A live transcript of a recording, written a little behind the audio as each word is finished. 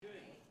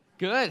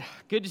Good.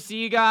 Good to see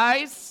you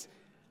guys.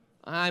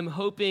 I'm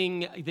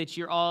hoping that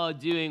you're all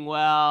doing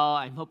well.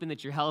 I'm hoping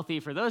that you're healthy.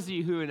 For those of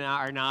you who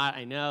are not,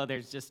 I know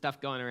there's just stuff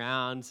going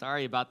around.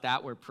 Sorry about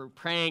that. We're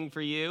praying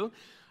for you.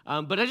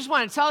 But I just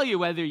want to tell you,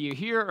 whether you're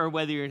here or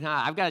whether you're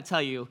not, I've got to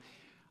tell you,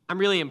 I'm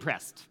really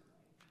impressed.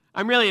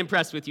 I'm really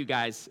impressed with you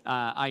guys,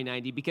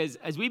 I-90, because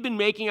as we've been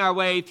making our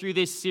way through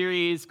this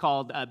series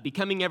called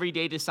Becoming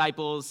Everyday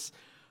Disciples,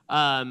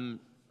 you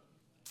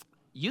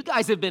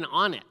guys have been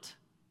on it.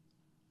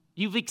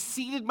 You've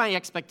exceeded my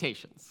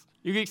expectations.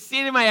 You've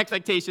exceeded my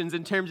expectations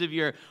in terms of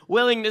your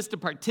willingness to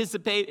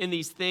participate in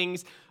these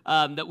things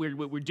that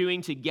we're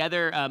doing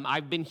together.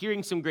 I've been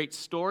hearing some great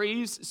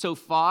stories so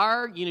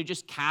far,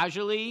 just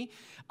casually,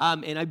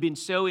 and I've been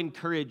so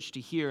encouraged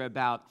to hear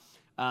about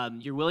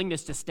your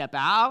willingness to step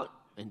out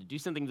and to do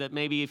something that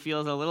maybe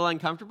feels a little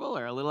uncomfortable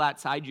or a little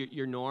outside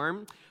your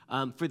norm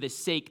for the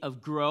sake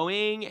of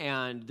growing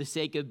and the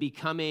sake of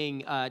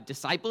becoming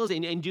disciples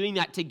and doing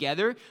that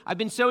together. I've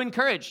been so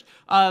encouraged.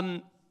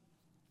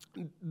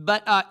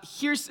 But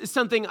here's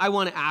something I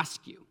want to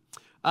ask you.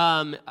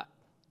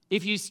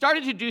 If you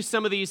started to do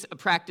some of these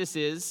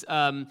practices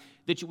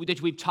that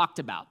we've talked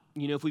about,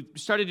 if we've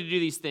started to do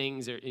these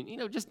things, or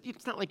just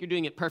it's not like you're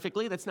doing it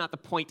perfectly. That's not the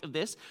point of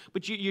this.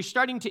 But you're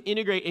starting to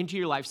integrate into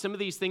your life some of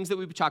these things that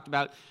we've talked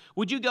about.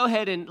 Would you go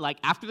ahead and,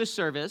 after the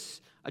service,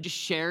 just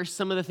share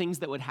some of the things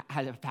that would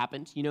have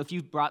happened? If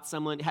you've brought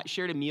someone,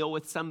 shared a meal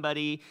with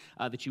somebody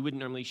that you wouldn't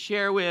normally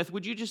share with,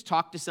 would you just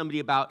talk to somebody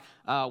about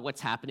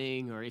what's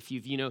happening? Or if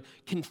you've,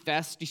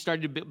 confessed, you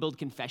started to build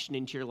confession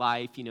into your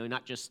life,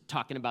 not just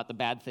talking about the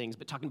bad things,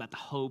 but talking about the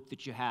hope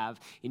that you have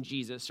in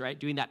Jesus, right?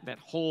 Doing that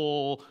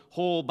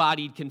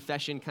whole-bodied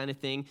confession kind of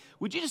thing.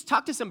 Would you just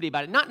talk to somebody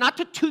about it? Not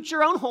to toot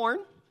your own horn,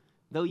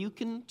 though you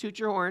can toot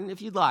your horn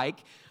if you'd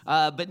like,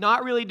 but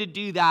not really to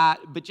do that,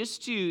 but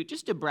just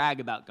to brag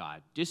about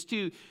God, just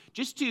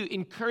to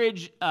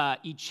encourage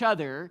each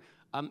other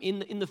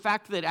in the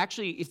fact that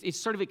actually it's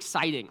sort of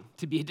exciting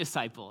to be a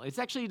disciple. It's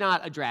actually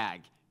not a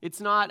drag.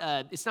 It's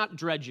not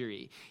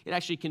drudgery. It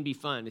actually can be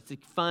fun. It's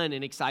fun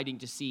and exciting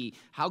to see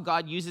how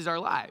God uses our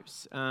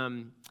lives.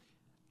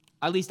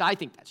 At least I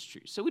think that's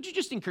true. So would you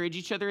just encourage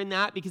each other in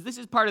that? Because this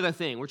is part of the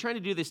thing. We're trying to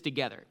do this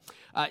together.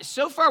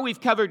 So far,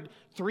 we've covered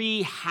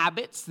 3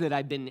 habits that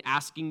I've been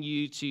asking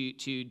you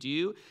to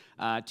do,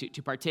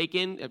 to partake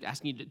in,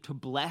 asking you to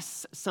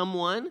bless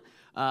someone,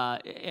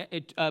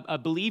 a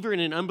believer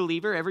and an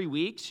unbeliever every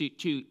week,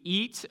 to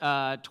eat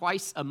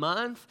twice a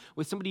month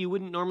with somebody you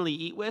wouldn't normally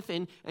eat with,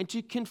 and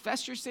to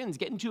confess your sins,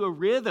 get into a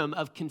rhythm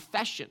of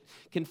confession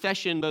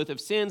both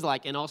of sins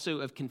and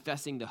also of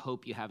confessing the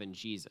hope you have in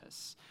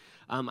Jesus.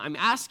 I'm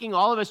asking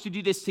all of us to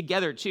do this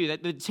together, too.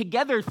 That the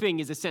together thing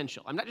is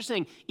essential. I'm not just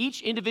saying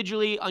each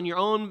individually on your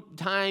own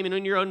time and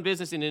on your own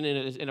business and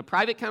in a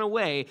private kind of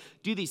way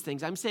do these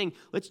things. I'm saying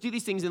let's do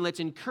these things and let's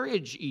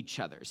encourage each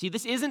other. See,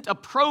 this isn't a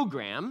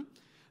program.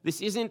 This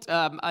isn't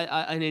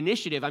an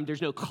initiative.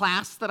 There's no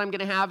class that I'm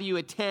going to have you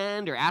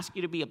attend or ask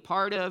you to be a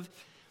part of.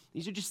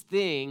 These are just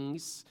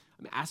things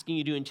I'm asking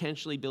you to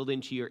intentionally build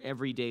into your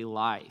everyday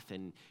life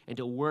and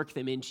to work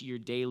them into your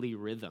daily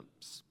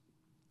rhythms.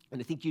 And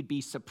I think you'd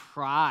be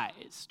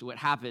surprised what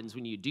happens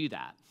when you do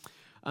that.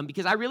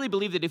 Because I really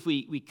believe that if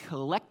we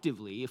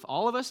collectively, if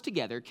all of us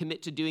together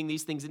commit to doing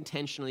these things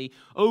intentionally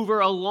over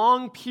a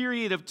long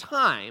period of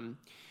time,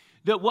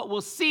 that what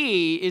we'll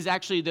see is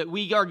actually that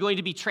we are going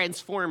to be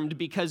transformed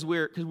because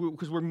we're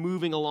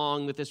moving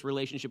along with this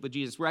relationship with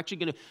Jesus. We're actually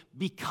going to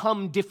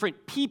become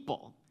different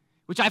people,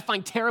 which I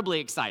find terribly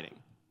exciting.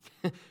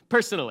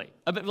 Personally,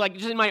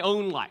 just in my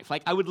own life.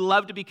 I would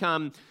love to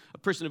become a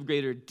person of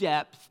greater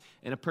depth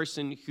and a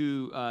person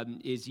who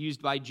is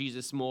used by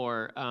Jesus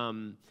more.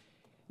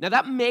 Now,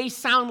 that may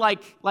sound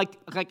like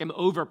I'm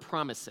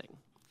over-promising,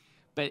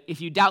 but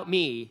if you doubt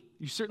me,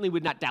 you certainly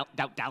would not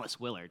doubt Dallas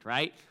Willard,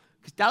 right?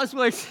 Because Dallas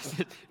Willard,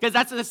 because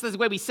that's the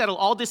way we settle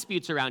all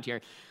disputes around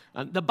here.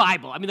 The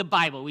Bible,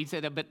 we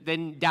say that, but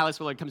then Dallas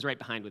Willard comes right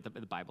behind with the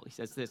Bible. He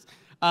says this,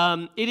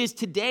 it is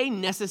today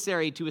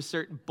necessary to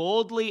assert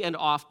boldly and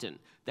often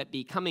that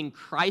becoming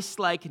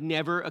Christ-like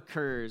never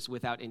occurs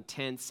without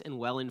intense and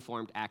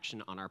well-informed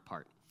action on our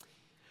part.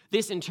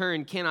 This, in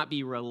turn, cannot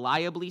be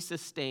reliably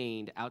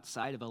sustained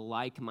outside of a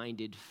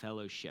like-minded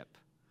fellowship.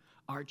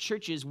 Our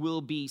churches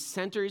will be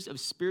centers of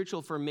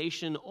spiritual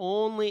formation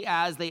only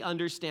as they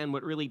understand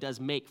what really does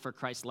make for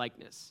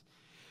Christ-likeness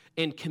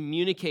and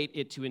communicate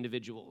it to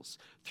individuals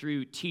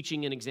through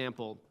teaching and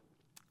example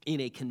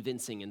in a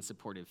convincing and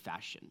supportive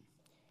fashion.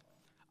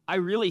 I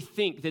really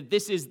think that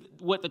this is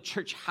what the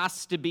church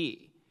has to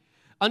be.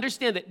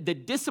 Understand that the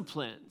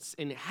disciplines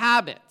and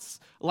habits,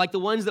 like the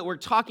ones that we're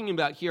talking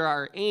about here,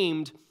 are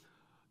aimed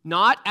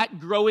not at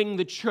growing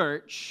the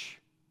church,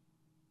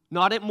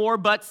 not at more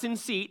butts and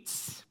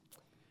seats,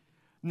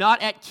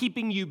 not at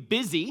keeping you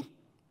busy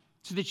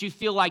so that you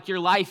feel like your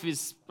life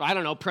is,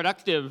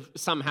 productive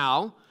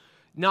somehow,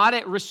 not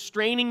at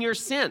restraining your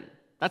sin.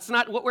 That's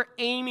not what we're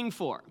aiming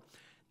for.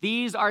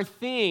 These are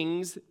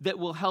things that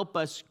will help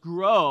us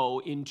grow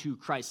into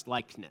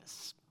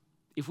Christ-likeness.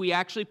 If we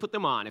actually put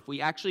them on, if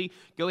we actually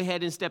go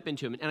ahead and step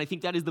into them. And I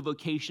think that is the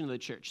vocation of the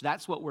church.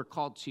 That's what we're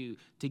called to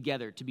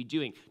together, to be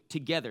doing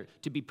together,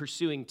 to be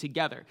pursuing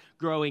together,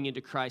 growing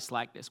into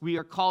Christ-likeness. We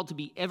are called to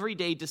be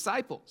everyday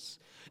disciples,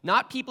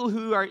 not people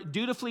who are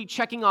dutifully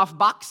checking off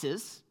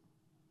boxes,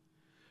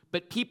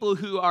 but people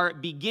who are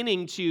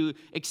beginning to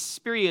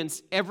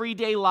experience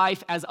everyday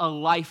life as a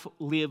life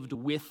lived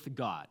with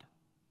God.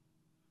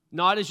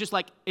 Not as just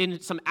like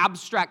in some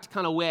abstract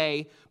kind of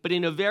way, but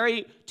in a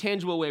very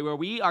tangible way where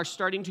we are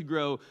starting to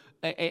grow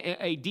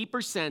a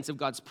deeper sense of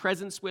God's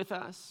presence with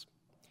us,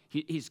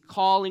 His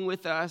calling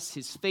with us,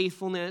 His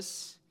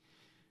faithfulness.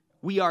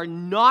 We are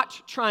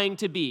not trying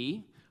to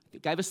be, I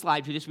think I have a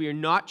slide for this, we are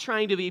not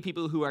trying to be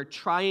people who are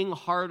trying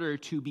harder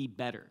to be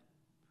better.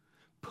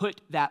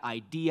 Put that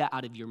idea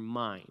out of your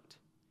mind.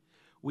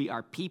 We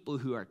are people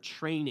who are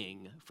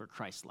training for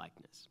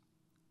Christ-likeness.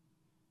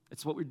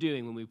 That's what we're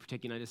doing when we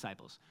partake in our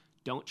disciples.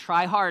 Don't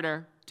try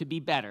harder to be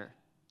better.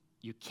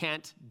 You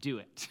can't do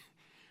it.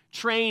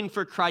 Train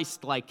for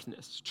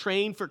Christ-likeness.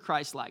 Train for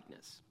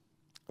Christ-likeness.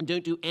 And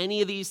don't do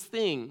any of these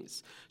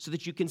things so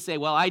that you can say,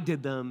 well, I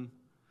did them.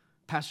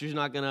 Pastor's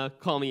not going to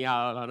call me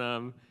out on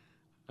them.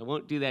 I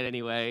won't do that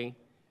anyway.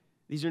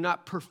 These are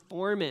not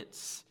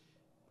performance.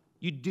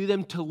 You do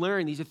them to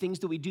learn. These are things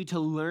that we do to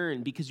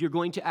learn because you're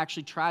going to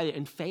actually try it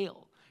and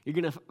fail. You're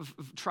going to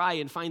try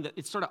and find that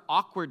it's sort of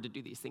awkward to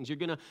do these things. You're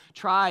going to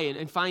try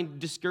and find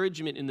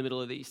discouragement in the middle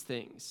of these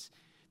things.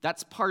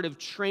 That's part of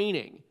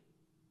training.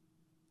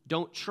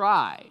 Don't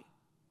try.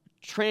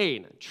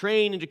 Train.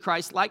 Train into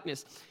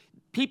Christ-likeness.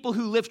 People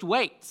who lift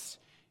weights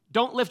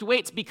don't lift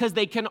weights because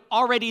they can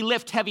already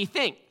lift heavy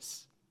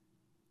things.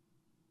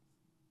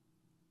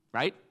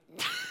 Right?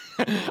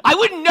 I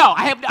wouldn't know.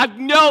 I have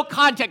no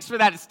context for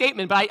that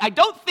statement, but I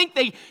don't think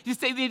they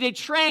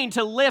train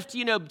to lift,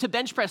 to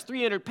bench press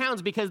 300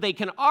 pounds because they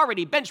can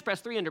already bench press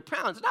 300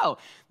 pounds. No,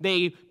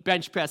 they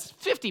bench press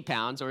 50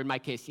 pounds, or in my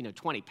case,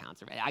 20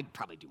 pounds. I'd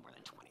probably do more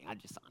than 20,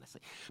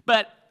 honestly.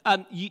 But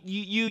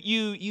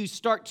you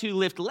start to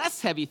lift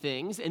less heavy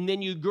things, and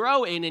then you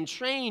grow in and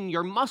train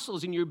your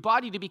muscles and your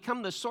body to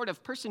become the sort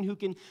of person who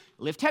can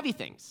lift heavy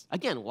things.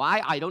 Again,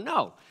 why? I don't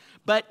know.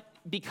 But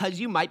because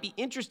you might be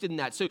interested in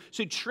that. So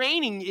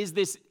training is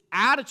this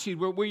attitude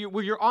where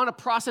you're on a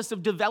process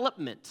of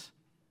development.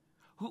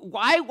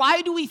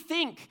 Why do we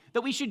think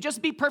that we should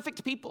just be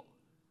perfect people?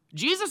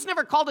 Jesus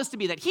never called us to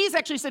be that. He's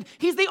actually said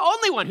he's the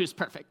only one who's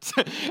perfect.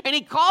 And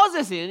he calls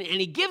us in,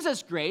 and he gives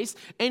us grace,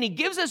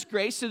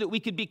 so that we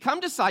could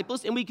become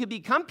disciples, and we could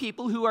become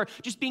people who are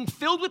just being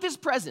filled with his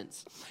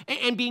presence,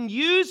 and being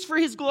used for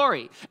his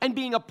glory, and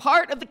being a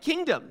part of the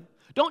kingdom.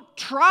 Don't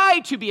try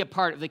to be a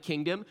part of the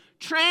kingdom.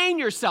 Train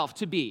yourself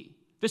to be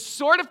the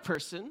sort of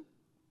person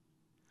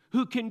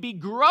who can be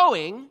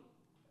growing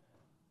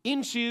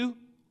into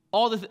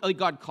all that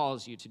God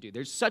calls you to do.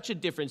 There's such a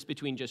difference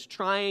between just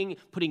trying,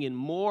 putting in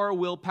more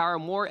willpower,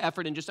 more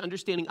effort, and just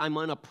understanding I'm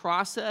on a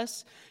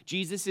process.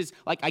 Jesus is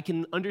like, I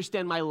can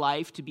understand my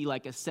life to be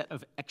like a set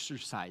of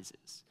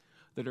exercises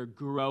that are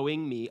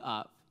growing me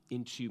up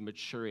into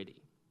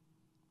maturity.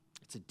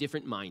 It's a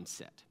different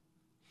mindset.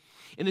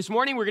 And this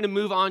morning, we're going to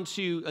move on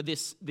to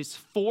this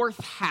fourth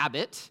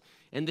habit,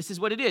 and this is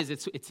what it is.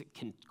 It's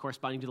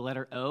corresponding to the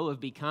letter O of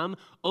become.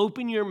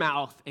 Open your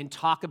mouth and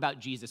talk about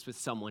Jesus with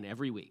someone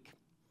every week.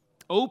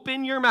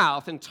 Open your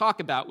mouth and talk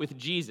about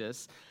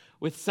Jesus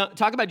with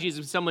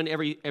someone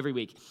every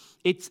week.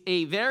 It's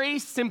a very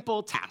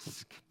simple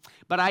task,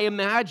 but I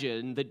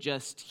imagine that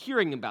just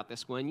hearing about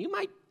this one, you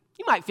might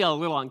feel a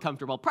little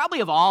uncomfortable. Probably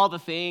of all the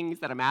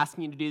things that I'm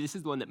asking you to do, this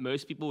is the one that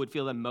most people would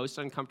feel the most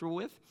uncomfortable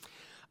with.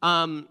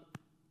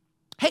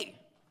 Hey,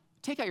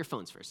 take out your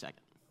phones for a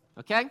second,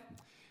 okay?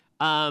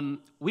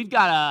 We're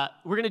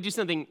going to do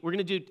something. We're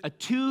going to do a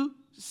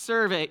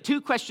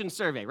two-question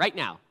survey right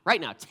now.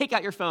 Take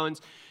out your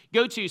phones.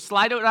 Go to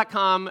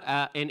slido.com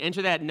and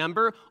enter that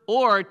number,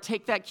 or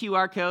take that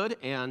QR code,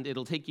 and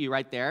it'll take you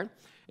right there.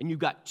 And you've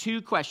got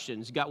two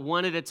questions. You've got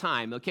one at a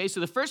time, okay?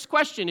 So the first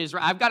question is,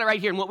 I've got it right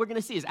here, and what we're going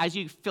to see is as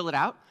you fill it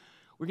out,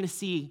 we're going to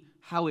see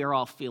how we are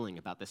all feeling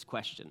about this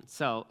question.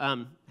 So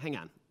hang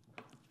on.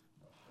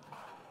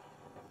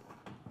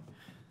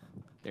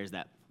 There's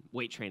that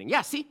weight training.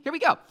 Yeah, see, here we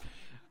go.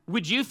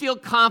 Would you feel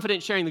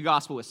confident sharing the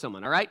gospel with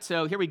someone? All right,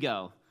 so here we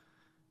go.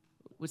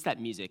 What's that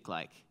music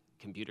like?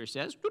 Computer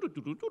says.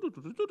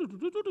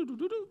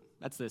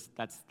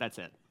 That's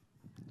it.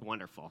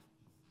 Wonderful.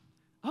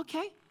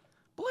 Okay.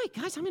 Boy,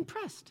 guys, I'm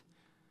impressed.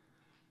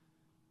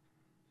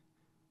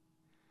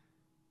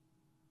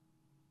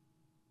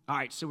 All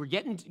right, so we're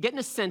getting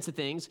a sense of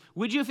things.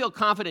 Would you feel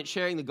confident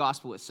sharing the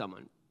gospel with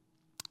someone?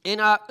 And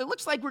it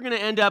looks like we're going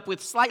to end up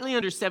with slightly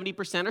under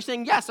 70% are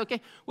saying yes, okay,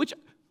 which,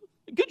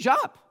 good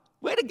job.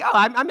 Way to go.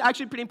 I'm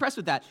actually pretty impressed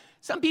with that.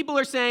 Some people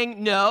are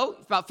saying no,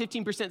 about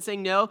 15%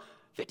 saying no,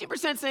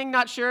 50% saying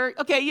not sure.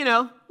 Okay,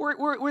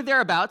 we're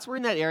thereabouts. We're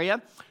in that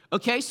area.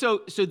 Okay, so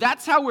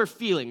that's how we're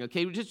feeling,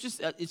 okay? It's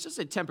just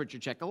a temperature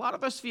check. A lot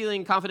of us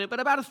feeling confident, but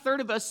about a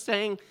third of us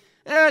saying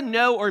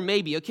no or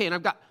maybe. Okay, and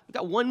I've got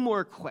one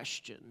more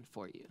question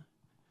for you.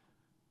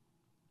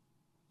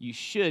 you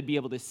should be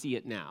able to see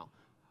it now.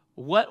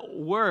 What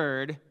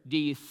word do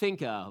you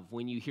think of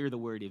when you hear the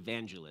word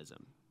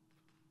evangelism?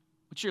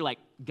 What's your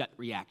gut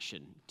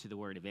reaction to the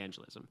word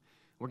evangelism?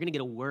 We're going to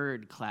get a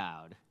word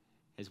cloud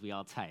as we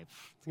all type.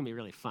 It's going to be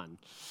really fun.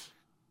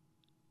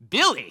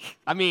 Billy.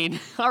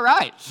 All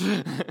right.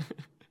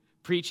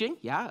 Preaching.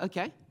 Yeah,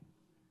 okay.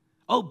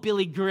 Oh,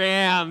 Billy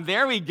Graham.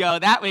 There we go.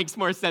 That makes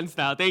more sense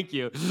now. Thank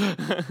you.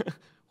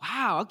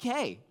 Wow,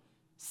 okay.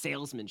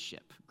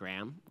 Salesmanship.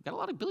 Graham. Got a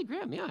lot of Billy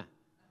Graham, yeah.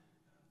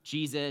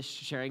 Jesus,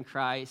 sharing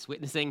Christ,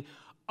 witnessing.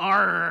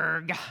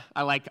 Arg.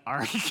 I like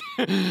arg.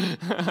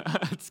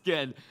 That's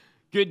good.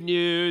 Good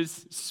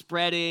news,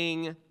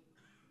 spreading,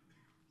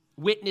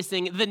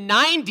 witnessing. The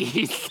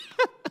 90s.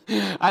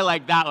 I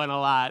like that one a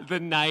lot. The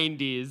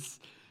 90s.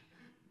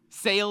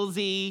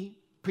 Salesy,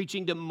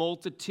 preaching to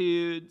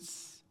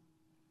multitudes.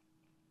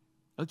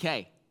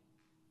 Okay.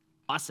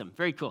 Awesome.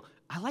 Very cool.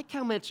 I like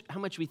how much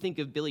we think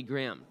of Billy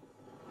Graham.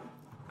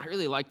 I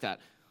really like that.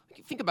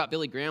 Think about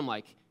Billy Graham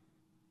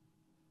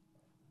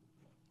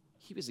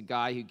he was a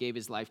guy who gave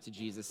his life to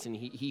Jesus, and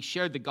he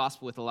shared the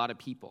gospel with a lot of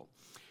people.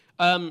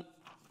 So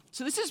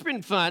this has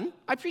been fun.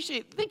 I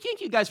appreciate. Thank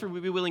you guys for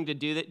being willing to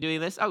doing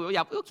this. Oh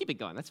yeah, we'll keep it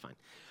going. That's fine.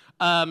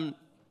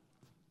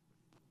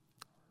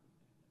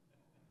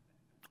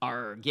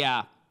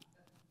 Yeah.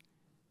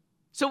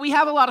 So we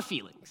have a lot of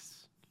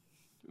feelings.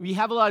 We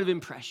have a lot of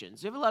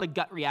impressions. We have a lot of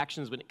gut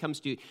reactions when it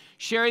comes to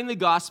sharing the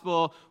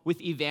gospel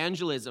with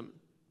evangelism.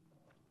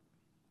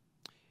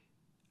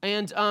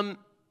 And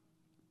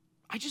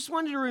I just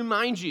wanted to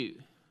remind you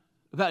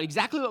about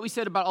exactly what we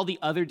said about all the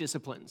other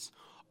disciplines.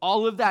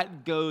 All of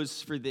that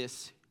goes for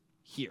this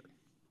here.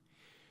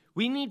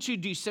 We need to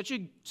do such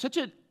a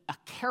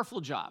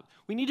careful job.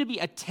 We need to be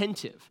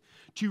attentive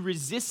to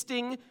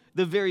resisting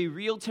the very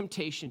real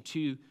temptation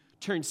to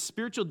turn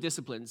spiritual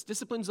disciplines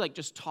like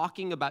just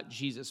talking about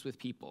Jesus with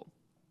people,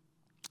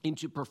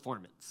 into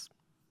performance.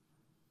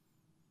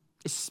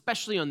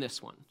 Especially on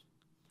this one.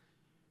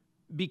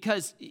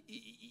 Because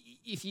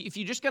if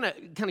you're just going to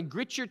kind of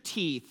grit your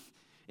teeth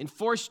and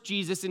force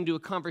Jesus into a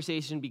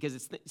conversation because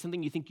it's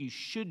something you think you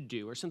should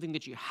do or something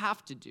that you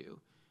have to do,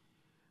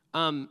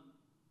 I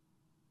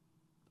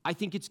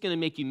think it's going to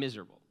make you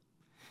miserable.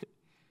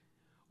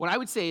 What I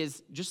would say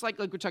is, just like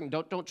we're talking,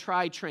 don't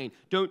try, train.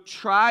 Don't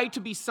try to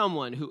be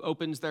someone who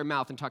opens their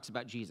mouth and talks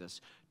about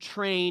Jesus.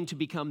 Train to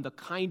become the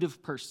kind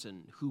of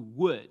person who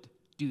would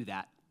do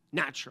that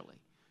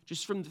naturally,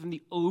 just from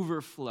the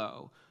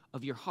overflow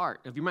of your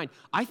heart, of your mind.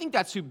 I think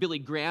that's who Billy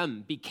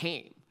Graham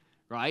became,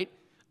 right?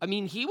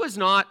 He was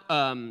not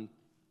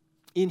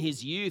in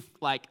his youth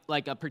like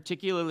a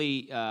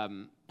particularly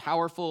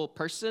powerful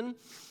person.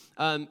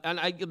 And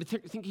I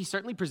think he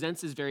certainly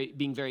presents as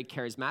being very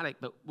charismatic,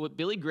 but what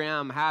Billy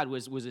Graham had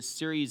was a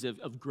series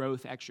of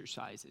growth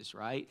exercises,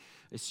 right?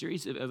 A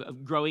series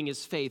of growing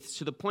his faith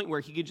to the point where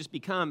he could just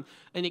become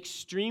an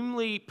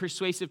extremely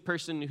persuasive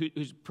person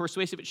who's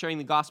persuasive at sharing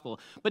the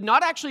gospel, but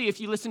not actually, if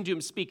you listen to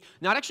him speak,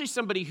 not actually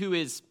somebody who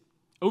is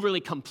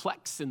overly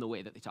complex in the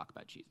way that they talk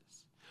about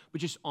Jesus,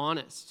 but just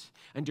honest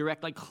and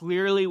direct. Like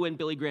clearly when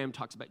Billy Graham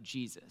talks about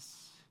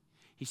Jesus,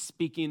 he's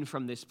speaking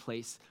from this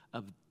place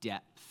of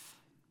depth.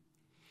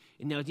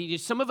 And now,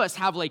 some of us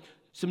have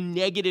some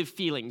negative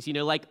feelings,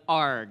 like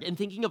arg, and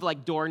thinking of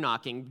door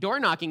knocking.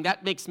 Door knocking,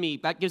 that gives me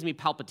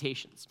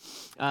palpitations.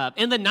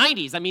 In the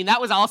 90s,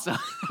 that was also,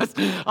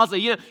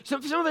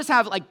 some of us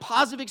have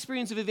positive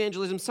experience of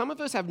evangelism. Some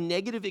of us have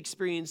negative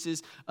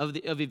experiences of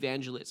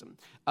evangelism.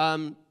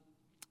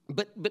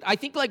 But I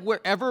think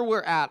wherever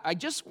we're at, I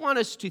just want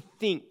us to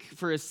think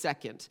for a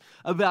second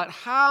about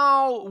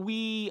how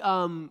we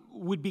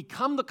would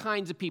become the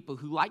kinds of people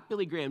who, like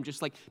Billy Graham,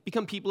 just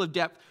become people of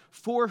depth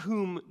for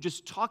whom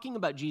just talking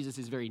about Jesus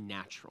is very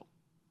natural.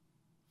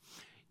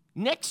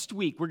 Next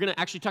week, we're going to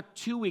actually talk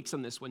 2 weeks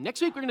on this one. Next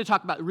week, we're going to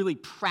talk about really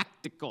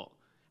practical.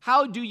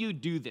 How do you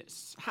do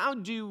this? How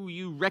do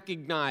you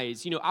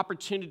recognize,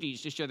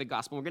 opportunities to share the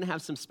gospel? We're going to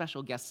have some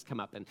special guests come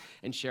up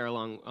and share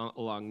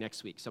along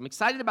next week. So I'm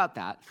excited about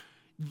that.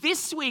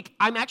 This week,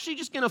 I'm actually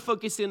just going to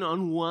focus in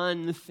on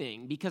one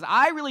thing because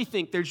I really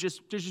think there's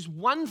just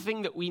one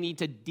thing that we need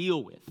to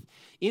deal with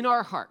in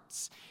our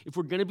hearts if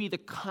we're going to be the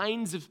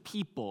kinds of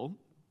people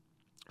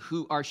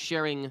who are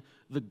sharing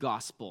the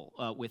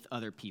gospel with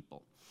other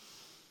people.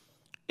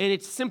 And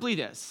it's simply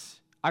this.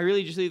 I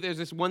really just think there's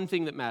this one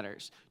thing that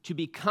matters. To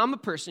become a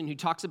person who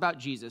talks about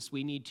Jesus,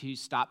 we need to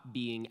stop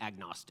being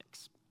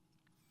agnostics.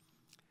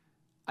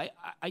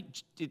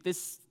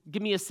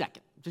 Give me a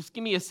second. Just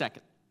give me a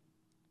second.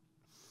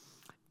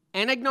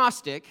 An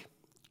agnostic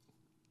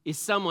is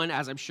someone,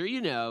 as I'm sure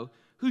you know,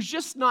 who's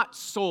just not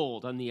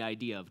sold on the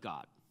idea of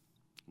God.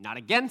 Not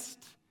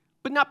against,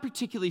 but not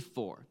particularly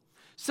for.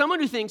 Someone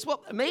who thinks,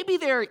 well, maybe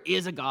there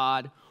is a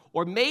God,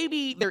 or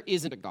maybe there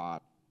isn't a God.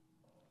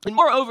 And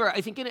moreover,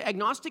 I think an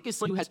agnostic is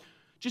someone who has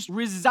just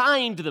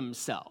resigned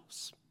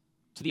themselves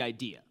to the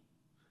idea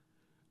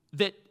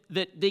that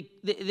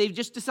they've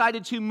just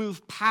decided to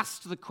move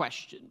past the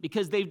question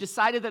because they've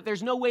decided that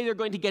there's no way they're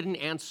going to get an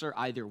answer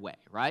either way,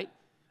 right?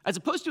 As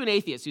opposed to an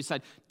atheist who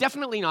said,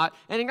 definitely not.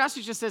 An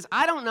agnostic just says,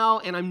 I don't know,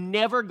 and I'm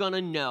never going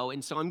to know,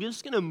 and so I'm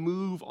just going to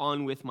move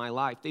on with my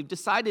life. They've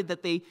decided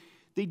that they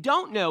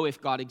don't know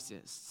if God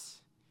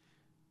exists,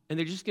 and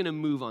they're just going to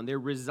move on. They're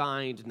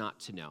resigned not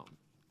to know.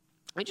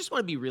 I just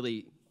want to be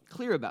really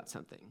clear about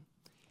something.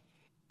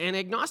 An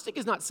agnostic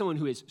is not someone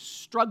who is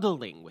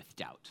struggling with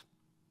doubt,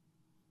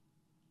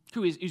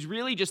 who is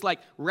really just like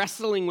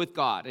wrestling with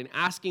God and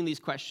asking these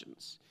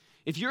questions.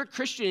 If you're a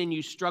Christian and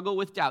you struggle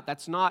with doubt,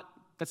 that's not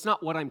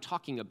what I'm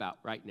talking about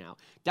right now.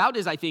 Doubt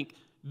is, I think,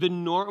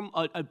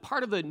 a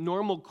part of the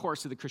normal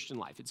course of the Christian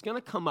life. It's going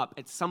to come up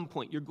at some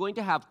point. You're going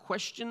to have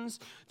questions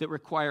that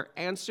require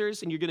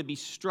answers, and you're going to be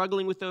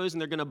struggling with those,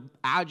 and they're going to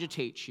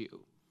agitate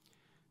you.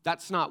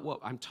 That's not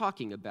what I'm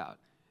talking about.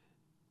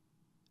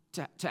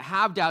 To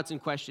have doubts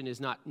and question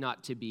is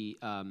not to be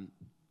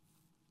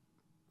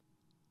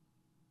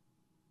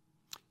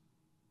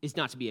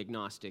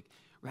agnostic.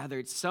 Rather,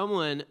 it's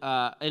someone.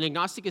 An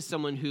agnostic is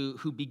someone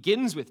who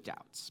begins with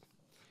doubts,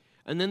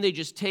 and then they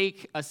just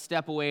take a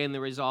step away and they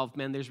resolve,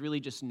 man, there's really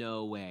just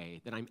no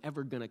way that I'm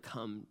ever going to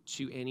come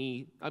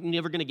to I'm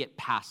never going to get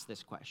past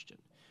this question.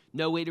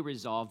 No way to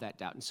resolve that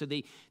doubt. And so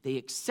they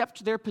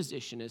accept their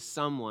position as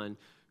someone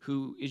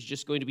who is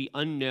just going to be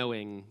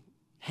unknowing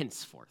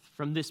henceforth,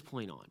 from this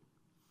point on.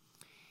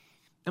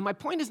 And my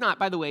point is not,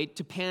 by the way,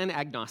 to pan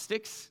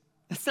agnostics.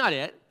 That's not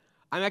it.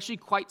 I'm actually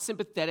quite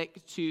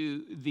sympathetic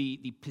to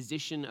the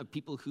position of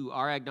people who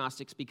are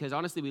agnostics because,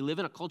 honestly, we live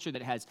in a culture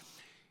that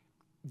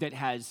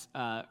has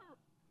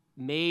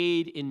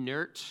made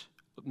inert,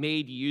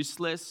 made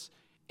useless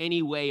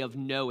any way of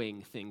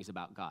knowing things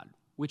about God,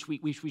 which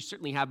we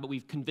certainly have, but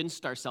we've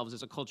convinced ourselves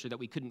as a culture that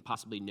we couldn't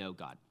possibly know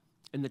God,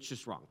 and that's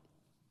just wrong.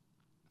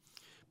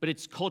 But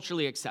it's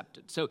culturally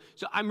accepted. So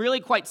I'm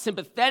really quite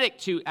sympathetic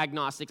to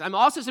agnostics. I'm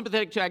also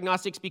sympathetic to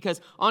agnostics because,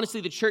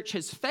 honestly, the church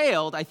has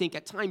failed, I think,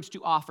 at times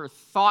to offer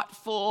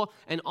thoughtful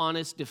and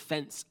honest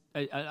defense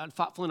of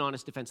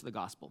the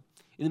gospel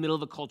in the middle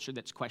of a culture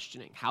that's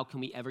questioning, how can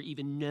we ever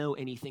even know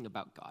anything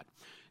about God?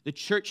 The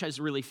church has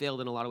really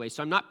failed in a lot of ways.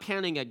 So I'm not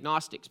panning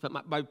agnostics, but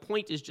my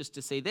point is just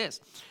to say this.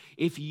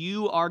 If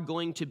you are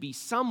going to be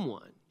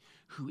someone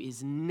who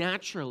is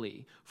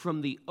naturally,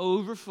 from the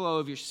overflow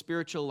of your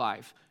spiritual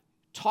life,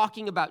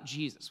 talking about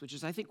Jesus, which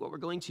is, I think, what we're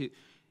going to,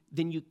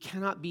 then you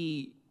cannot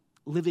be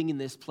living in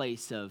this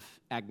place of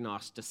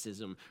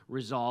agnosticism,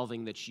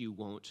 resolving that you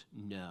won't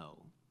know,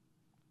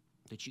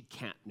 that you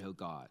can't know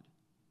God.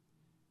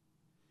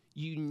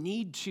 You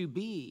need to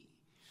be,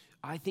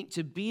 I think,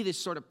 to be this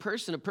sort of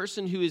person, a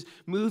person who is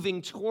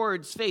moving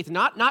towards faith,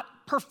 not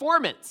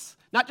performance,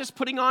 not just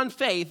putting on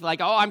faith,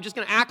 like, oh, I'm just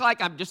going to act like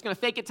I'm just going to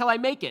fake it till I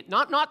make it.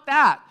 Not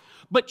that.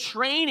 But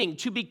training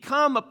to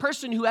become a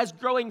person who has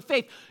growing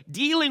faith,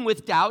 dealing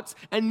with doubts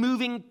and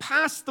moving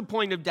past the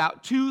point of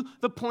doubt to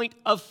the point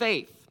of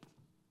faith.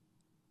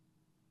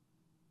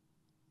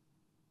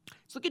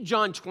 Let's look at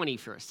John 20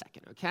 for a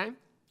second, okay?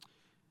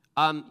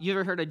 You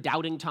ever heard of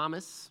Doubting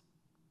Thomas?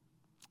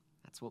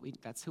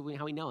 That's how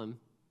we know him.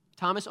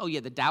 Thomas, oh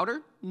yeah, the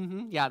doubter?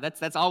 Mm-hmm. Yeah,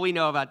 that's all we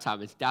know about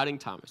Thomas, Doubting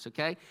Thomas,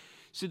 okay?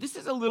 So this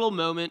is a little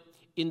moment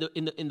in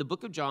the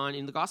book of John,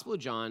 in the Gospel of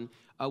John,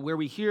 where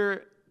we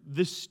hear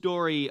the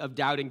story of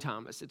Doubting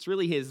Thomas. It's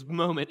really his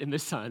moment in the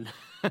sun.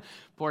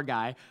 Poor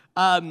guy.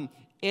 And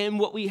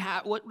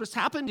what's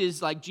happened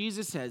is, like,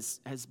 Jesus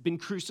has been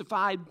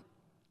crucified.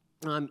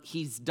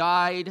 He's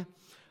died.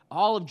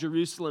 All of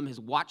Jerusalem has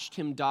watched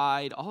him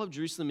die. All of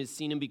Jerusalem has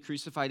seen him be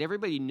crucified.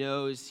 Everybody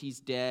knows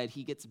he's dead.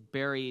 He gets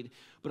buried.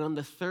 But on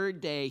the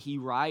third day, he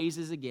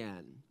rises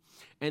again.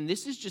 And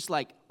this is just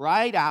like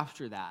right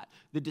after that.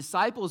 The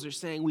disciples are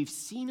saying, we've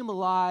seen him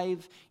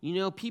alive. You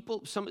know,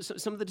 some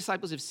of the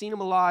disciples have seen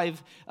him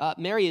alive.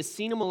 Mary has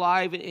seen him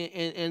alive.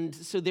 And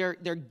so they're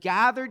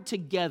gathered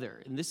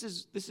together. And this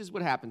is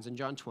what happens in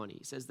John 20.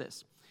 He says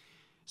this.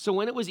 So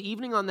when it was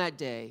evening on that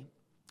day,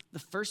 the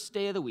first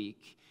day of the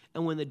week,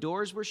 and when the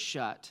doors were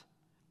shut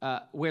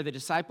where the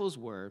disciples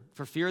were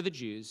for fear of the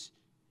Jews,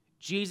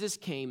 Jesus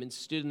came and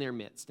stood in their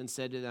midst and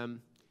said to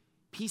them,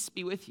 peace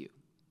be with you.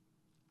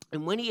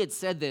 And when he had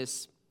said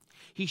this,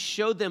 he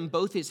showed them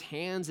both his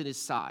hands and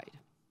his side.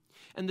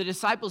 And the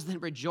disciples then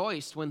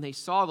rejoiced when they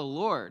saw the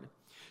Lord.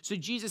 So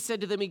Jesus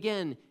said to them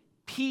again,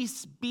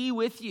 peace be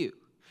with you.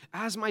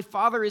 As my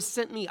Father has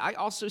sent me, I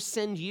also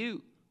send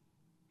you.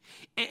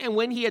 And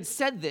when he had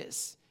said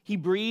this, he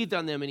breathed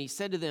on them and he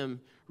said to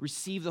them,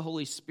 receive the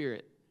Holy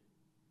Spirit.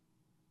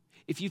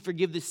 If you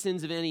forgive the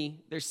sins of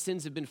any, their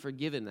sins have been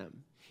forgiven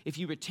them. If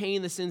you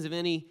retain the sins of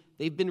any,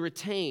 they've been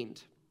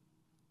retained.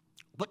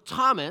 But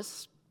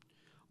Thomas,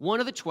 one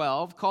of the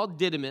 12, called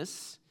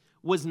Didymus,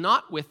 was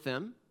not with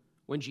them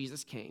when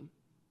Jesus came.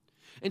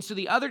 And so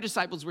the other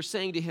disciples were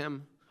saying to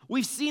him,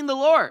 we've seen the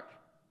Lord.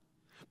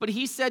 But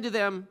he said to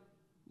them,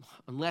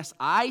 unless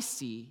I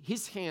see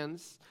his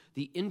hands,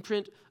 the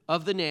imprint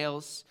of the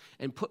nails,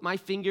 and put my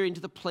finger into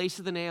the place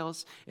of the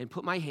nails, and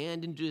put my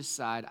hand into his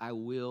side, I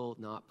will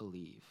not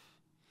believe.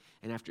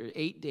 And after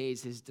 8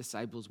 days, his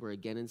disciples were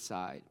again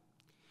inside,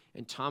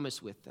 and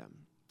Thomas with them.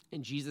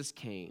 And Jesus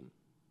came,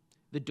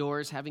 the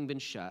doors having been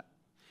shut,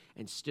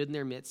 and stood in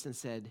their midst and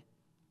said,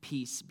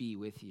 "Peace be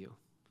with you."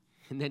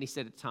 And then he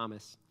said to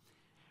Thomas,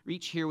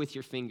 "Reach here with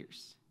your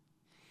fingers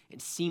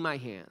and see my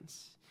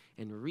hands,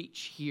 and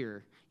reach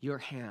here your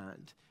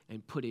hand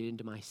and put it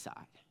into my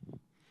side.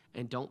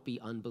 And don't be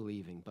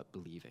unbelieving, but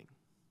believing."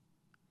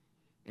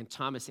 And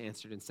Thomas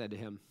answered and said to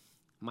him,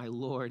 "My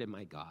Lord and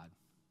my God."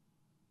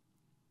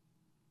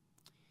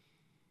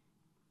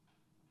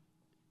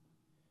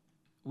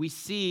 We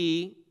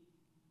see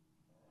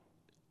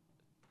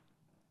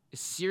a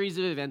series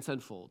of events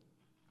unfold.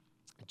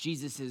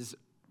 Jesus is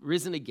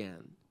risen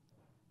again.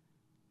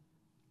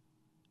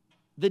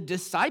 The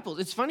disciples,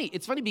 it's funny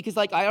because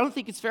I don't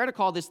think it's fair to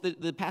call this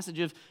the passage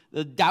of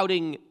the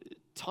doubting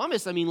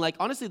Thomas. I mean,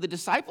 honestly, the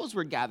disciples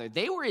were gathered.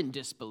 They were in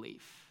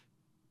disbelief.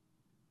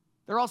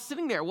 They're all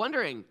sitting there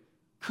wondering,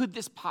 could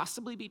this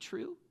possibly be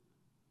true?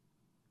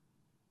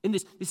 In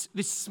this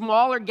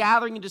smaller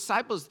gathering of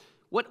disciples,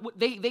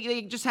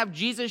 they just have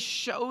Jesus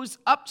shows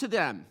up to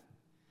them.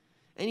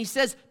 And he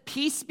says,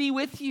 "Peace be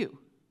with you."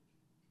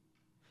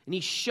 And he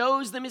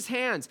shows them his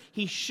hands.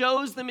 He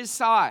shows them his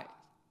side.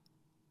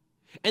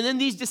 And then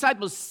these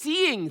disciples,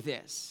 seeing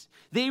this,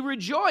 they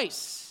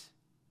rejoice.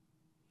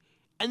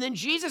 And then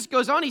Jesus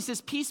goes on, he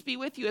says, "Peace be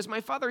with you. As my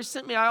Father has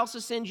sent me, I also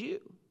send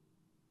you."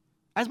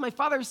 As my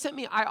Father has sent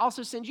me, I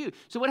also send you.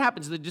 So what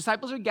happens? The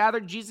disciples are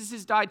gathered. Jesus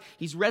has died.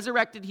 He's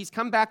resurrected. He's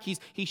come back.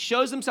 He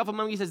shows himself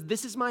among them. He says,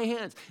 "This is my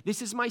hands.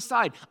 This is my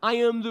side. I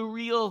am the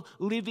real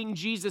living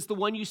Jesus, the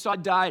one you saw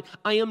died.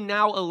 I am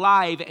now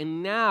alive.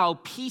 And now,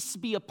 peace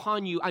be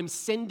upon you. I'm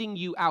sending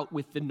you out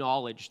with the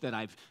knowledge that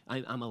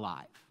I'm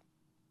alive."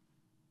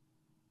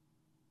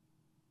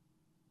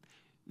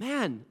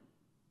 Man.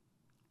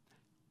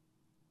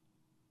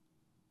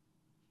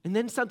 And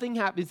then something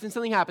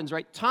happens,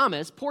 right?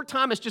 Poor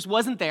Thomas just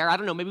wasn't there. I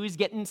don't know, maybe he was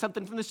getting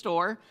something from the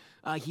store.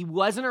 He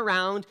wasn't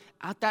around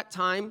at that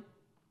time.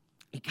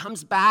 He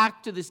comes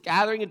back to this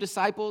gathering of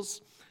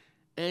disciples,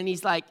 and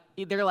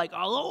they're like,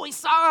 "Oh, we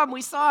saw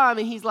him.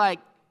 And he's like,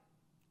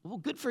 "Well,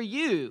 good for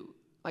you.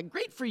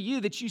 Great for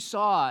you that you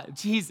saw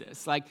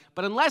Jesus.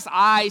 But unless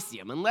I see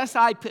him, unless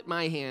I put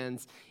my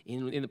hands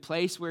in the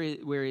place where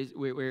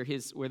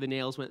the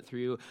nails went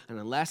through, and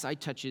unless I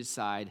touch his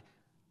side,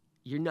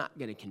 you're not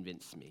going to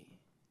convince me."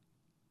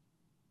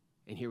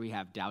 And here we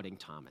have doubting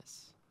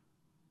Thomas.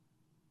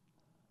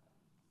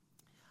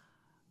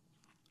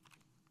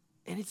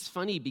 And it's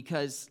funny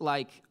because,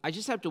 I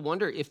just have to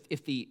wonder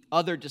if the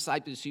other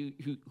disciples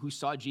who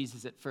saw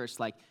Jesus at first,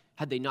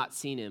 had they not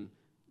seen him,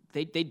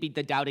 they'd be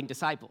the doubting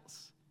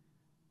disciples.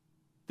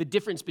 The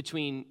difference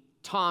between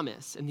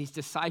Thomas and these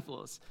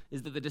disciples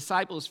is that the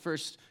disciples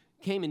first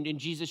came and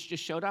Jesus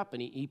just showed up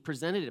and he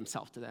presented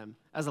himself to them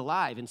as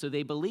alive. And so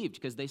they believed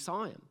because they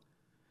saw him.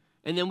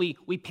 And then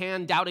we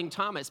pan doubting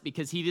Thomas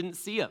because he didn't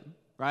see him,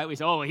 right? We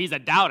say, "Oh, he's a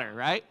doubter,"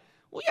 right?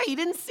 Well, yeah, he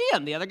didn't see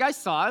him. The other guy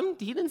saw him.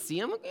 He didn't see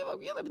him.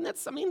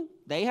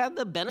 They had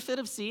the benefit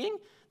of seeing.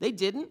 They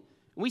didn't.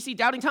 We see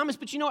doubting Thomas.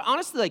 But you know what?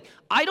 Honestly,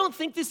 I don't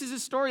think this is a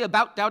story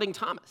about doubting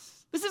Thomas.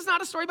 This is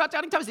not a story about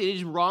doubting Thomas. It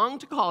is wrong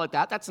to call it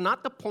that. That's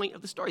not the point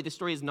of the story. The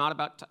story is not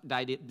about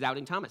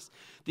doubting Thomas.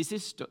 This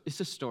is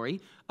a story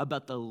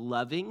about the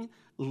loving,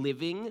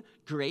 living,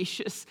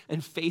 gracious,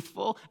 and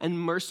faithful, and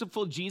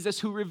merciful Jesus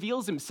who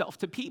reveals himself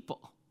to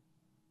people.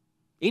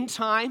 In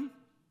time,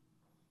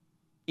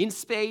 in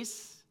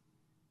space,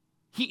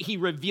 he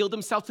revealed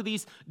himself to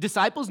these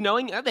disciples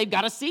knowing they've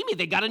got to see me.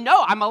 They've got to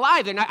know I'm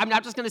alive. I'm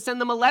not just going to send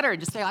them a letter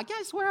and just say, "Yeah,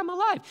 I swear I'm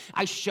alive."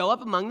 I show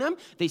up among them.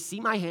 They see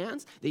my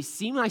hands. They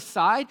see my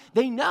side.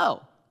 They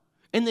know.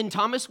 And then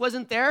Thomas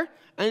wasn't there.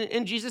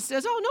 And Jesus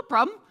says, "Oh, no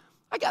problem.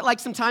 I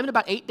got some time in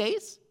about 8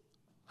 days.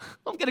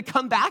 I'm going to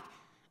come back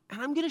and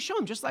I'm going to show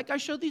him just like I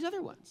showed these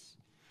other ones."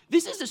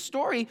 This is a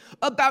story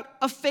about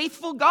a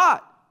faithful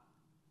God.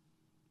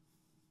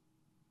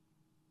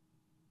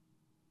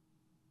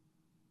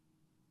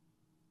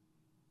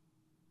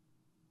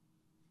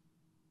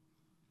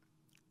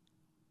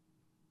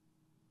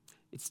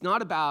 It's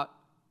not about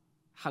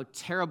how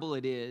terrible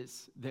it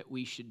is that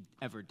we should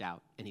ever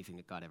doubt anything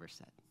that God ever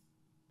said.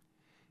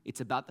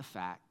 It's about the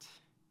fact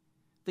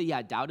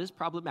that, doubt is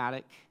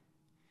problematic,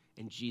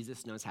 and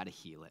Jesus knows how to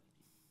heal it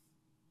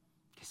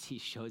because he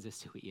shows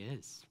us who he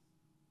is.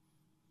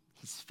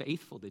 He's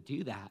faithful to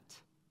do that.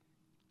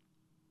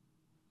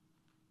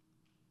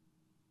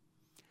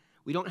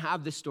 We don't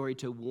have this story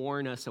to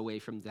warn us away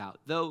from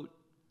doubt, though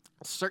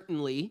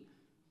certainly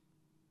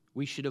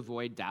we should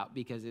avoid doubt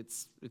because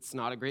it's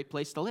not a great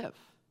place to live.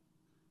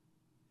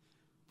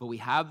 But we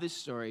have this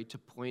story to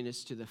point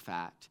us to the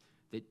fact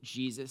that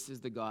Jesus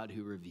is the God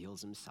who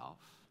reveals himself,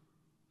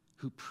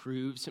 who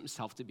proves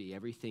himself to be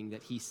everything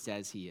that he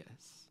says he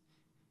is.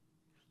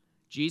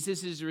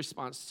 Jesus'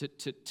 response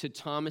to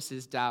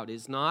Thomas's doubt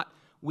is not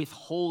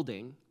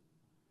withholding,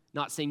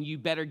 not saying you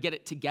better get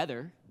it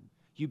together,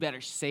 you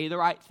better say the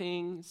right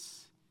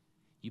things,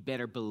 you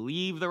better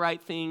believe the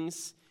right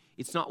things.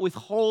 It's not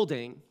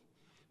withholding,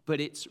 but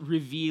it's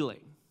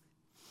revealing.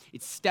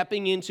 It's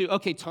stepping into,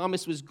 okay,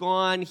 Thomas was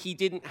gone. He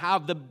didn't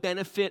have the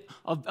benefit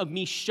of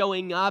me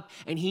showing up,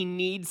 and he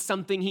needs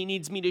something. He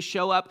needs me to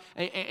show up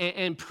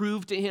and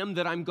prove to him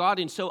that I'm God,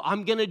 and so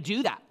I'm going to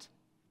do that.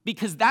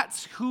 Because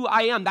that's who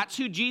I am. That's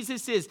who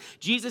Jesus is.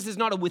 Jesus is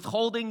not a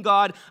withholding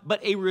God,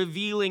 but a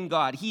revealing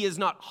God. He is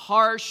not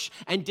harsh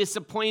and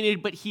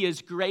disappointed, but he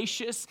is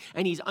gracious,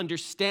 and he's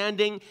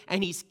understanding,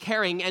 and he's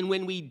caring. And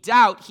when we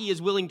doubt, he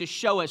is willing to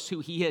show us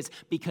who he is,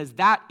 because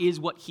that is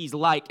what he's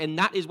like. And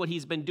that is what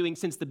he's been doing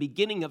since the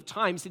beginning of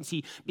time, since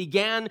he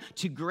began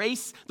to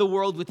grace the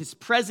world with his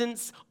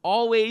presence.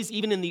 Always,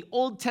 even in the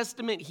Old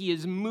Testament, he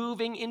is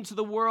moving into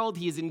the world.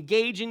 He is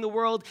engaging the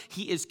world.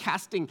 He is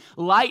casting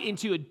light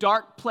into a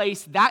dark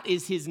place. That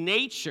is his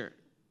nature.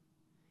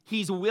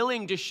 He's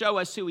willing to show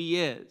us who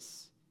he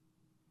is.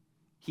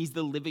 He's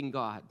the living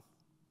God.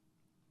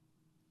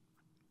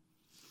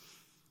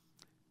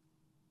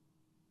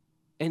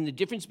 And the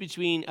difference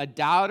between a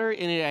doubter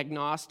and an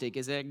agnostic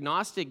is an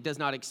agnostic does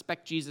not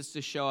expect Jesus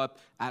to show up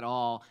at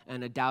all,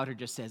 and a doubter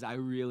just says, I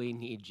really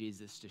need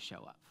Jesus to show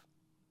up.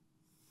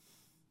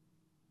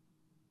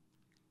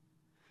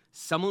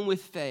 Someone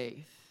with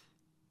faith,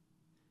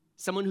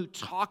 someone who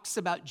talks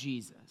about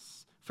Jesus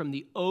from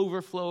the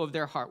overflow of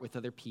their heart with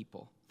other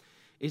people,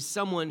 is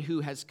someone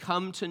who has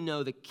come to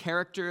know the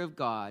character of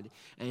God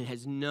and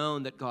has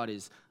known that God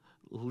is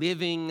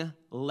living,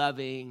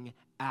 loving,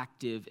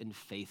 active, and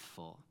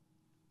faithful.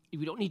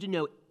 We don't need to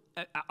know,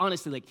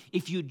 honestly, like,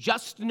 if you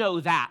just know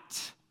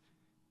that,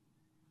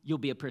 you'll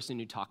be a person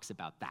who talks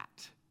about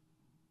that.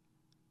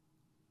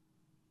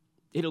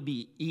 It'll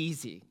be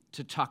easy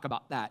to talk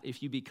about that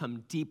if you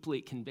become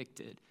deeply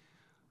convicted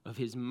of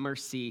his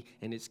mercy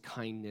and his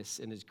kindness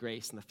and his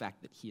grace and the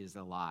fact that he is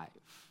alive.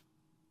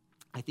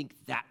 I think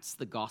that's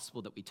the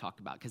gospel that we talk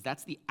about, because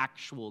that's the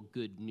actual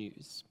good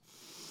news.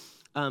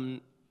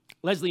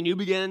 Leslie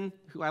Newbegin,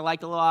 who I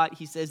like a lot,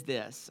 he says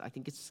this. I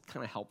think it's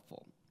kind of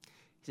helpful.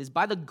 He says,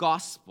 by the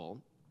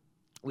gospel,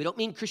 we don't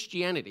mean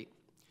Christianity.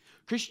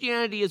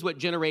 Christianity is what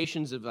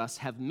generations of us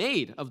have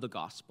made of the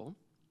gospel,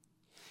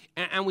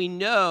 and we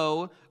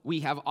know we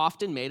have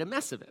often made a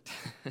mess of it.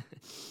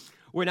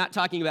 We're not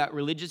talking about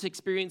religious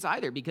experience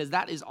either, because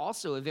that is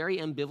also a very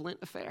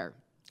ambivalent affair.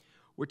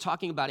 We're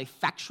talking about a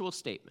factual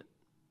statement,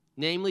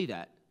 namely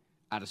that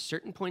at a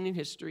certain point in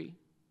history,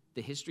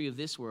 the history of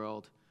this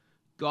world,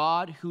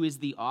 God, who is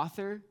the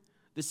author,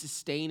 the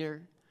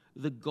sustainer,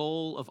 the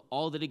goal of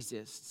all that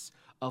exists,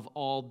 of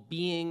all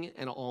being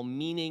and all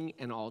meaning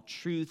and all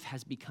truth,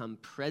 has become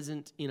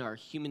present in our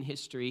human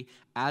history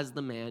as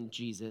the man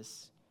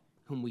Jesus,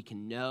 whom we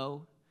can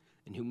know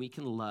and whom we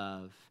can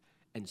love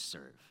and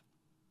serve.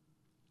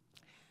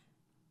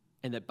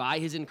 And that by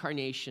his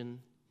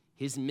incarnation,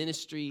 his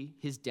ministry,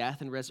 his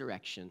death and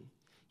resurrection,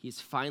 he has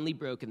finally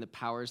broken the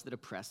powers that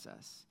oppress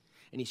us.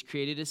 And he's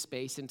created a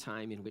space and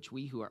time in which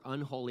we who are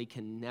unholy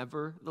can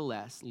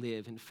nevertheless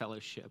live in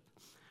fellowship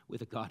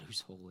with a God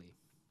who's holy.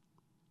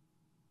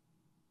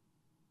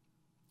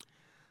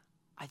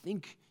 I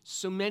think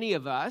so many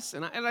of us,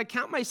 and I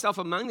count myself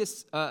among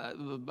this,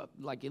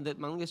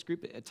 among this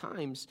group at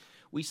times,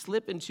 we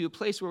slip into a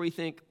place where we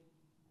think,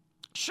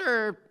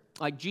 sure,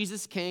 like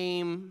Jesus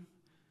came,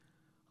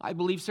 I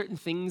believe certain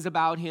things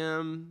about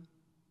him.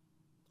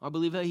 I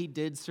believe that he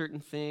did certain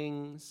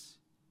things.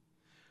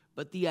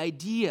 But the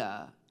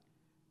idea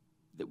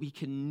that we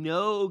can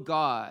know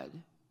God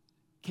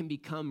can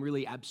become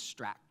really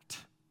abstract.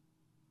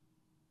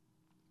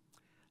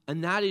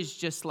 And that is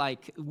just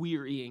like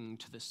wearying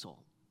to the soul.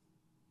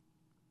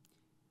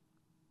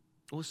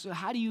 Well, so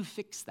how do you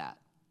fix that?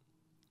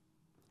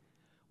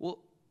 Well,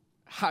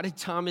 how did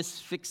Thomas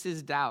fix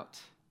his doubt?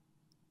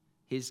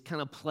 His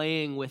kind of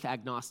playing with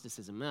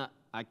agnosticism.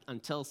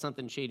 Until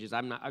something changes,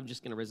 I'm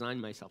just going to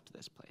resign myself to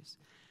this place.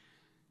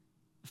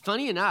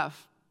 Funny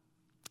enough,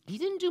 he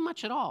didn't do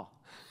much at all.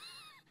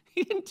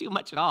 He didn't do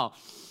much at all.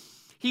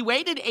 He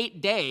waited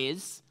 8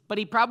 days, but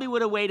he probably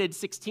would have waited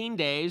 16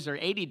 days or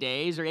 80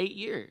 days or 8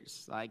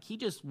 years. Like, he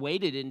just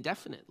waited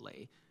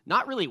indefinitely.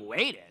 Not really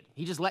waited.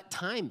 He just let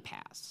time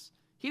pass.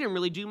 He didn't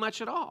really do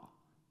much at all.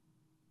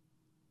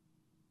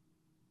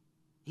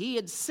 He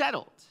had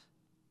settled.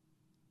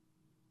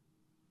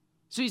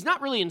 So he's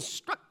not really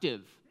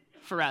instructive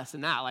for us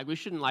in that. Like, we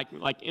shouldn't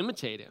like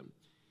imitate him.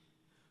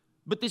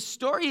 But this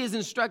story is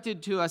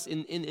instructed to us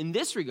in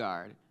this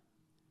regard.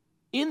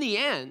 In the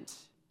end,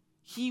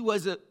 he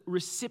was a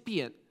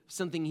recipient of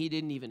something he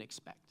didn't even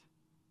expect.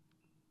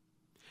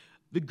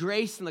 The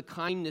grace and the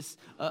kindness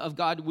of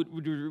God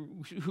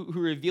who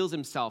reveals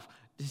himself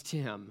to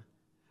him.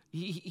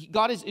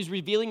 God is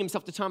revealing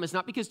himself to Thomas,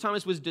 not because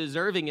Thomas was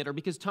deserving it or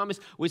because Thomas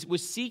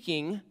was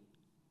seeking.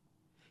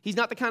 He's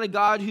not the kind of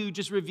God who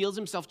just reveals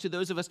himself to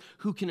those of us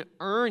who can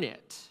earn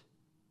it.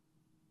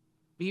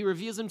 But he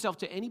reveals himself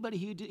to anybody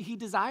he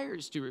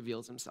desires to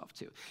reveal himself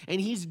to.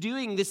 And he's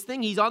doing this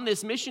thing. He's on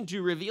this mission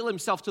to reveal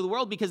himself to the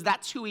world because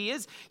that's who he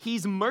is.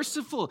 He's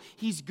merciful.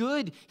 He's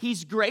good.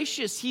 He's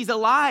gracious. He's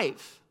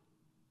alive.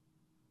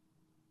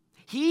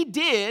 He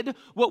did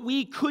what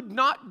we could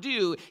not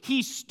do.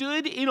 He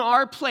stood in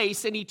our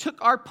place and he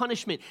took our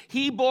punishment.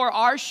 He bore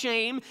our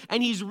shame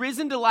and he's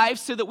risen to life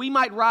so that we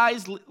might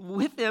rise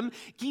with him.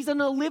 He's a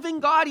living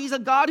God. He's a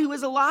God who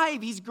is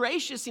alive. He's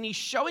gracious and he's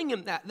showing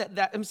him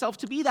that himself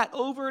to be that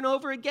over and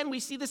over again. We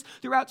see this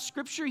throughout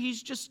Scripture.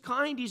 He's just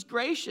kind. He's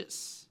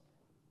gracious.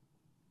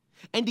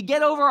 And to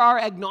get over our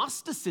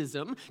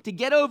agnosticism, to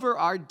get over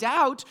our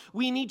doubt,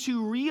 we need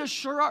to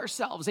reassure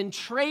ourselves and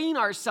train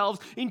ourselves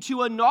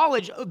into a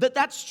knowledge that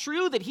that's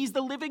true, that he's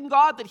the living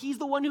God, that he's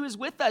the one who is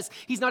with us.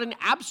 He's not an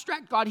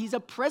abstract God, he's a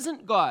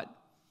present God.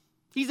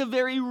 He's a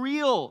very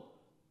real,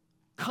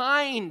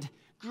 kind,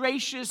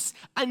 gracious,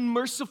 and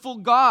merciful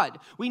God.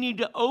 We need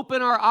to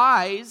open our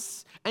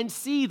eyes and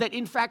see that,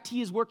 in fact,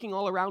 he is working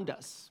all around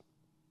us.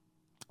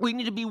 We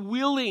need to be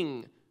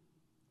willing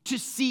to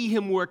see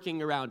him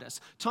working around us.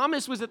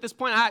 Thomas was at this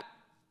point,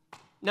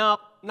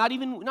 not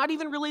even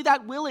really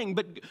that willing,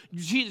 but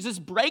Jesus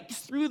breaks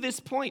through this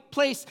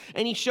place,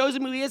 and he shows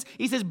him who he is.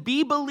 He says,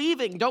 be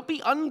believing, don't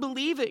be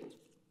unbelieving.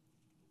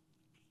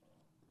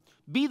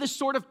 Be the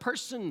sort of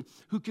person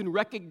who can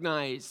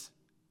recognize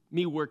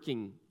me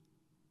working,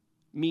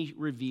 me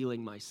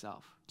revealing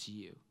myself to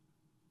you.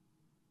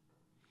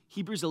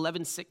 Hebrews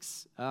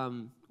 11:6,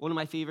 one of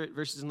my favorite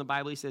verses in the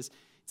Bible, he says,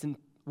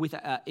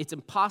 it's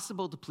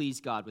impossible to please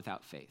God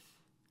without faith.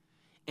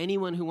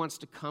 Anyone who wants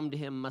to come to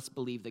him must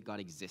believe that God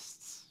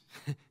exists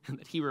and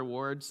that he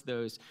rewards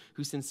those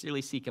who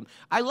sincerely seek him.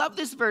 I love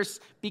this verse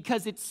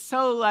because it's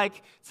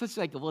such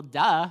well,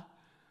 duh.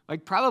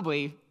 Like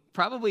probably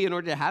in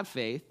order to have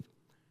faith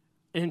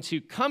and to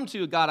come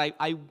to a God,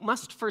 I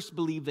must first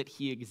believe that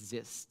he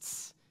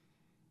exists.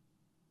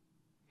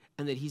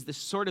 And that he's the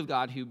sort of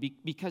God who,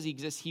 because he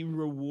exists, he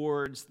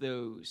rewards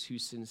those who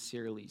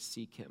sincerely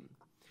seek him.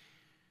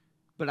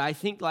 But I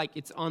think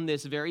it's on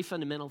this very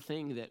fundamental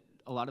thing that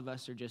a lot of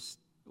us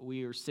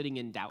we are sitting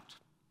in doubt.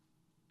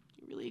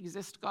 Do you really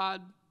exist,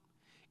 God?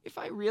 If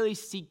I really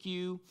seek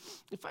you,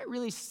 if I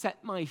really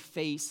set my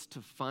face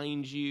to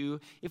find you,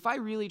 if I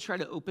really try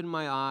to open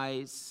my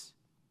eyes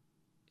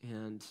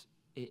and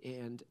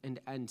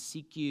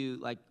seek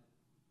you,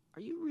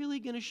 are you really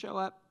going to show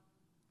up?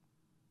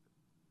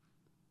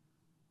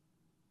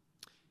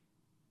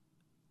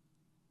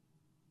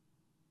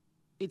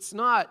 It's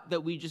not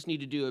that we just need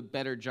to do a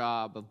better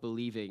job of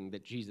believing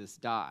that Jesus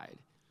died.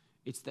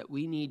 It's that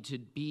we need to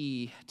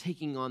be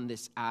taking on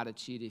this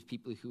attitude of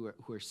people who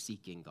are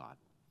seeking God.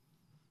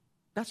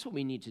 That's what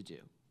we need to do.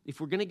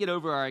 If we're going to get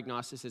over our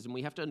agnosticism,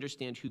 we have to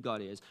understand who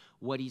God is,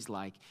 what he's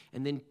like,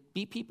 and then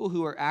be people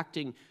who are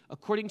acting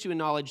according to a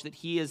knowledge that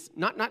he is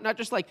not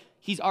just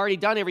he's already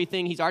done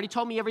everything, he's already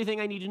told me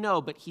everything I need to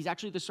know, but he's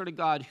actually the sort of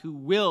God who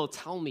will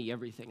tell me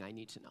everything I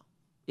need to know.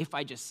 If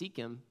I just seek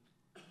him,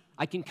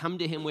 I can come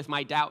to him with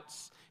my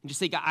doubts and just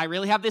say, God, I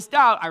really have this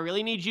doubt. I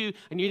really need you,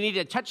 and you need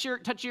to touch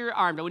your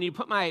arm. I need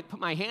to put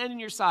my hand in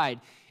your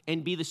side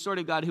and be the sort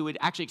of God who would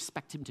actually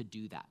expect him to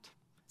do that.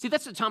 See,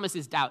 that's what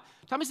Thomas's doubt.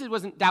 Thomas's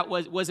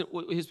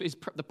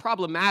the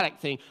problematic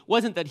thing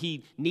wasn't that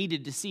he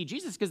needed to see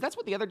Jesus, because that's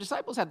what the other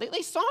disciples had.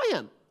 They saw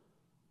him.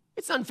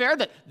 It's unfair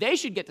that they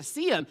should get to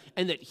see him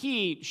and that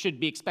he should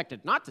be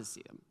expected not to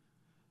see him.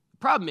 The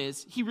problem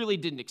is he really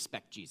didn't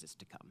expect Jesus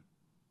to come.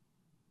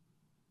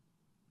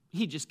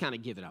 He just kind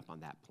of given up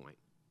on that point.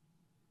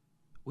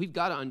 We've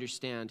got to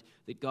understand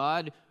that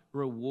God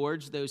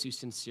rewards those who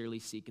sincerely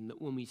seek him,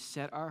 that when we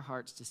set our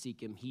hearts to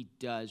seek him, he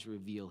does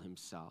reveal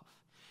himself.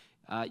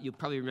 You'll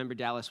probably remember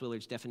Dallas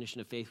Willard's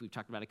definition of faith. We've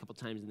talked about it a couple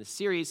times in this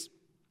series.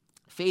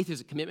 Faith is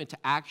a commitment to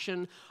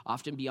action,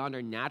 often beyond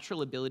our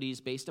natural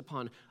abilities, based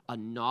upon a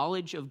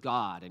knowledge of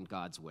God and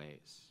God's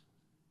ways.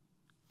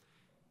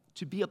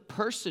 To be a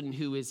person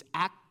who is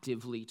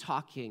actively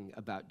talking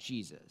about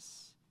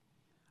Jesus,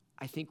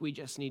 I think we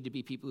just need to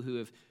be people who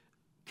have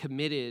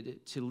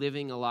committed to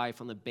living a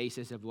life on the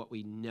basis of what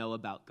we know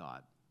about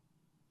God.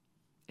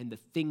 And the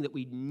thing that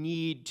we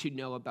need to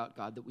know about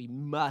God, that we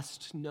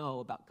must know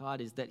about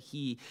God, is that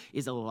he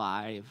is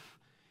alive,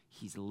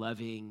 he's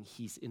loving,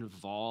 he's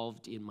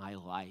involved in my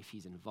life,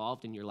 he's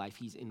involved in your life,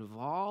 he's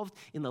involved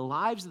in the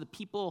lives of the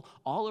people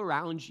all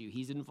around you.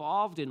 He's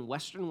involved in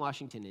Western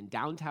Washington, in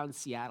downtown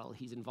Seattle.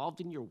 He's involved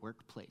in your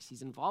workplace.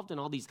 He's involved in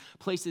all these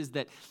places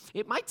that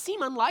it might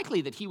seem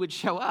unlikely that he would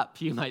show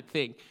up, you might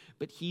think.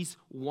 But he's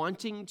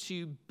wanting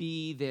to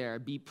be there,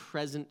 be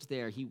present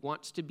there. He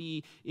wants to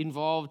be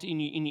involved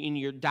in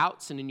your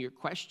doubts and in your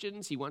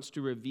questions. He wants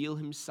to reveal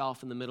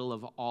himself in the middle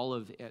of all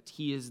of it.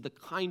 He is the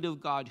kind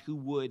of God who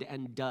would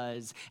and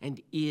does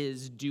and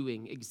is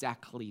doing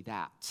exactly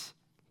that.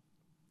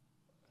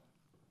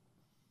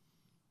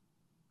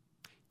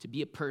 To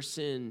be a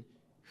person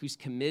who's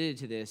committed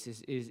to this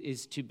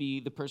is to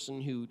be the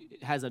person who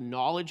has a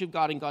knowledge of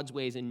God and God's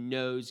ways and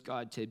knows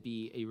God to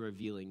be a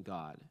revealing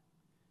God.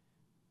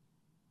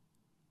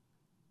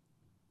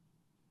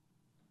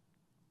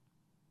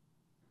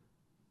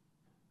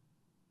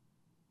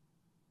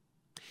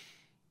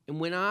 And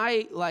when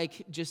I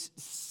just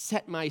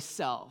set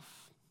myself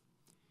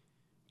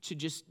to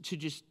just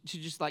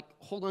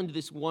hold on to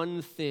this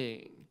one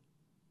thing,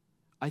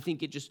 I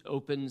think it just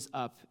opens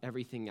up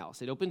everything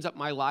else. It opens up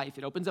my life.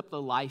 It opens up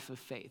the life of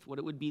faith, what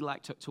it would be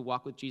like to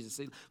walk with Jesus.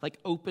 It like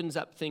opens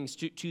up things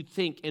to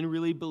think and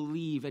really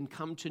believe and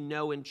come to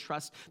know and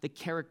trust the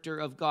character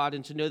of God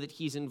and to know that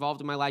he's involved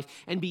in my life.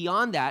 And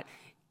beyond that,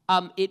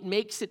 it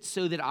makes it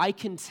so that I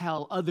can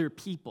tell other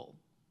people.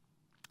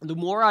 The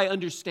more I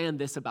understand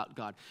this about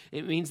God,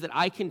 it means that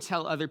I can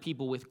tell other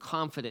people with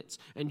confidence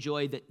and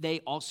joy that they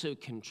also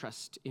can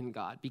trust in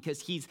God because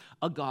he's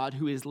a God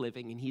who is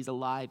living and he's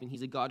alive and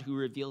he's a God who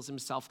reveals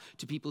himself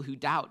to people who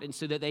doubt, and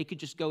so that they could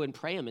just go and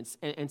pray him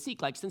and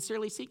seek, like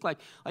sincerely seek, like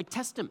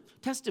test him,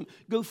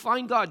 go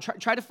find God,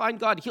 try to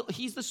find God.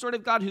 He's the sort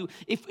of God who,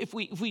 if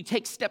we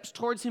take steps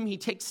towards him, he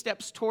takes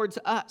steps towards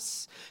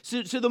us.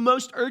 So the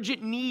most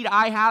urgent need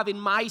I have in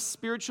my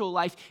spiritual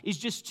life is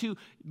just to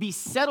be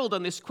settled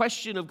on this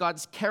question of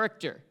God's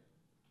character.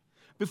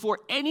 Before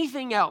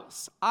anything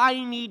else,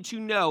 I need to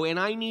know, and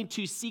I need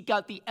to seek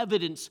out the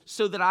evidence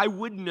so that I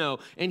would know,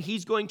 and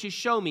he's going to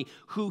show me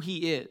who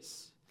he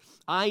is.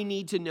 I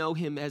need to know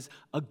him as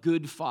a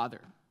good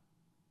father,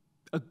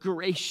 a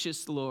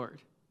gracious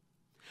Lord,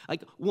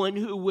 like one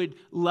who would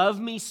love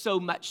me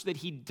so much that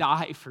he'd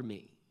die for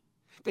me.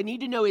 I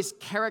need to know his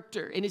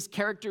character. And his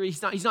character,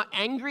 he's not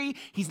angry,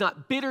 he's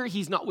not bitter,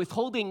 he's not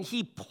withholding.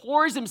 He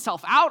pours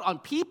himself out on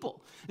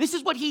people. This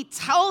is what he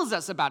tells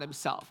us about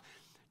himself.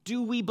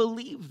 Do we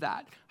believe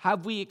that?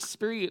 Have we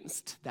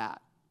experienced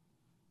that?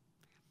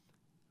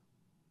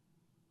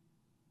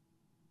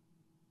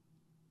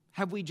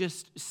 Have we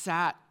just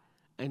sat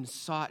and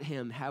sought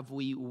him? Have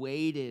we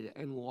waited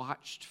and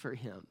watched for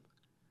him?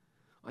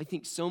 I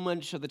think so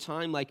much of the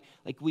time, like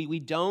we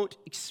don't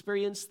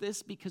experience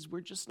this because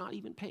we're just not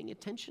even paying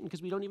attention,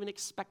 because we don't even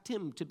expect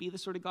him to be the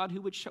sort of God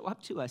who would show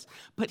up to us.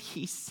 But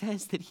he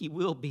says that he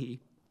will be.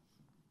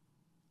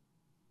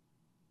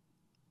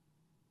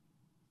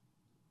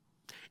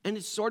 And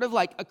it's sort of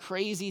like a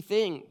crazy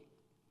thing,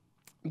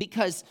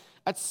 because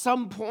at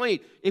some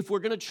point, if we're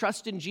going to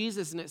trust in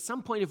Jesus, and at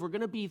some point, if we're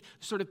going to be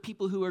sort of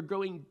people who are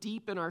growing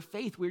deep in our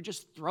faith, we're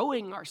just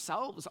throwing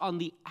ourselves on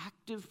the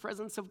active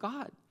presence of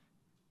God.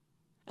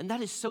 And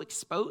that is so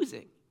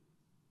exposing.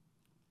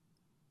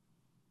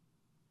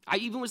 I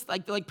even was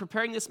like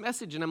preparing this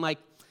message, and I'm like,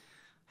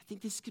 I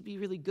think this could be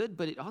really good,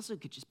 but it also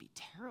could just be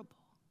terrible.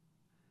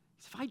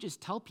 If I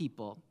just tell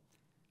people,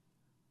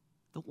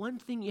 the one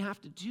thing you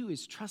have to do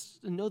is trust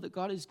and know that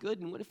God is good,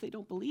 and what if they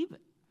don't believe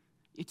it?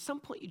 At some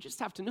point, you just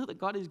have to know that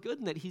God is good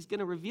and that he's going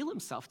to reveal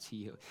himself to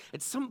you.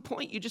 At some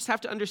point, you just have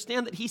to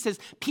understand that he says,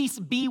 peace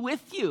be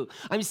with you.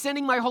 I'm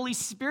sending my Holy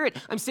Spirit.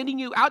 I'm sending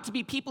you out to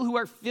be people who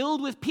are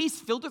filled with peace,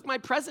 filled with my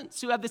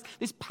presence, who have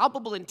this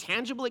palpable and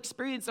tangible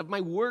experience of my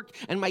work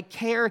and my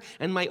care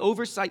and my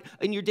oversight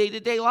in your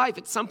day-to-day life.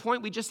 At some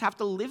point, we just have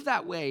to live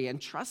that way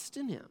and trust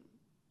in him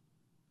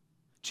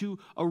to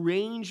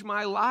arrange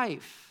my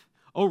life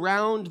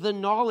around the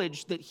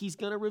knowledge that he's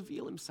going to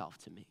reveal himself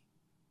to me.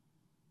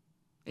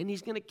 And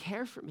he's going to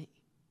care for me.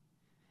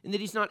 And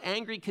that he's not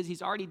angry because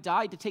he's already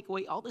died to take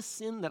away all the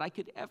sin that I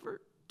could ever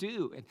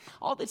do and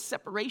all the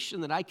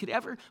separation that I could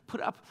ever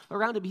put up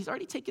around him. He's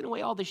already taken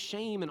away all the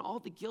shame and all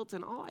the guilt,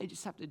 and all I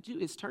just have to do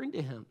is turn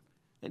to him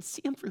and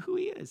see him for who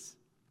he is.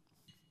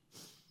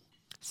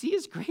 See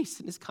his grace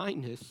and his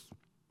kindness.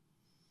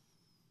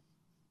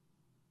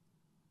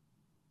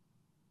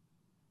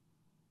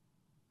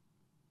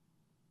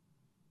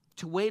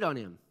 To wait on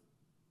him,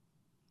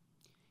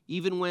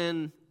 even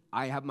when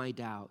I have my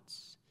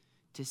doubts,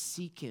 to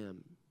seek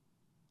him,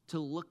 to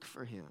look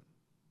for him.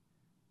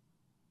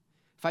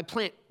 If I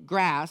plant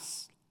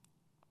grass,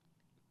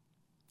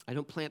 I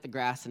don't plant the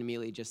grass and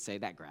immediately just say,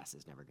 that grass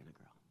is never going to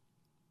grow.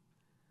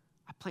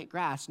 I plant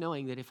grass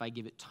knowing that if I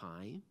give it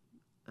time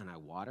and I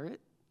water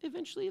it,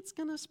 eventually it's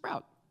going to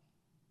sprout,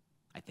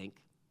 I think.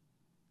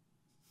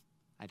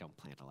 I don't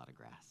plant a lot of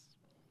grass.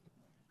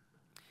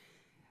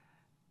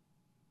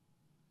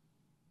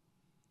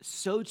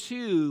 So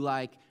too,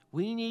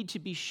 we need to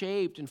be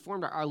shaped and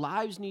formed. Our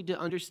lives need to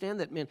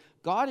understand that, man,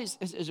 God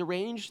has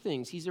arranged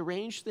things. He's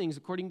arranged things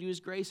according to his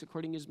grace,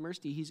 according to his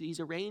mercy. He's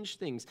arranged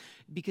things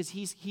because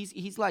he's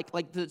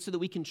so that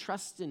we can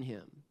trust in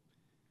him.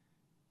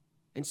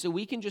 And so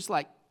we can just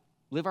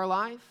live our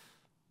life,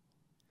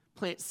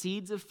 plant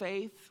seeds of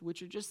faith,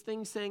 which are just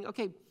things saying,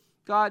 okay,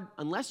 God,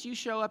 unless you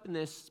show up in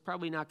this, it's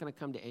probably not going to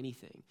come to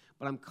anything.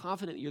 But I'm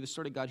confident that you're the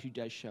sort of God who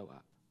does show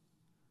up.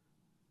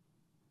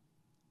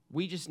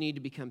 We just need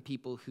to become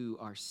people who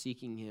are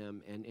seeking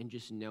him and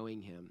just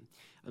knowing him.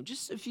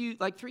 Just a few,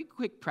 three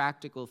quick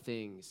practical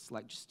things,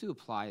 just to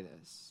apply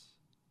this.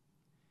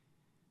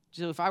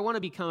 So if I want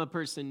to become a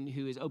person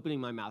who is opening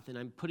my mouth and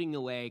I'm putting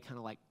away kind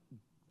of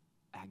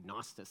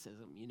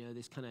agnosticism,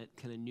 this kind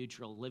of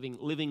neutral,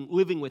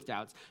 living with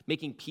doubts,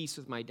 making peace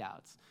with my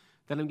doubts,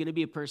 then I'm going to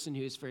be a person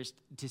who is first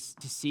to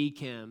seek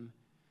him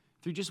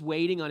through just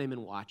waiting on him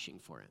and watching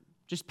for him,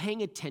 just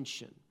paying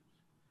attention.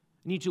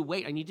 I need to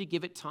wait. I need to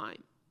give it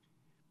time.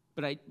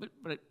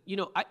 But you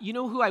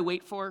know who I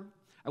wait for?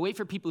 I wait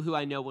for people who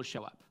I know will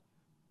show up.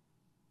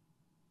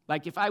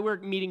 If I were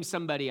meeting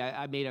somebody,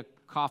 I made a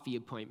coffee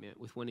appointment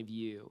with one of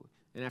you,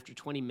 And after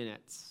 20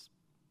 minutes,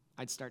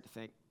 I'd start to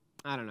think,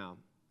 I don't know.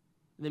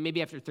 And then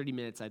maybe after 30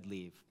 minutes, I'd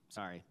leave.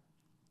 Sorry.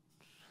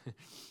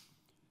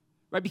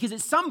 Right? Because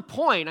at some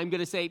point, I'm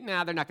going to say,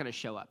 nah, they're not going to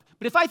show up.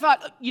 But if I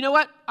thought, you know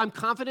what? I'm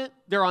confident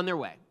they're on their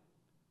way.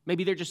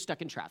 Maybe they're just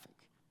stuck in traffic.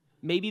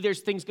 Maybe there's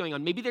things going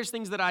on. Maybe there's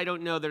things that I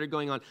don't know that are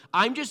going on.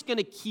 I'm just going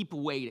to keep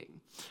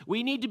waiting.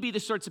 We need to be the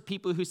sorts of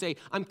people who say,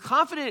 I'm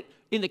confident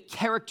in the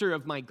character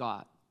of my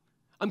God.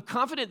 I'm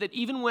confident that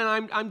even when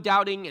I'm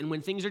doubting and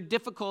when things are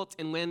difficult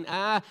and when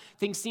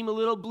things seem a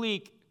little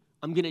bleak,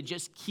 I'm going to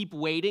just keep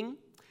waiting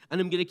and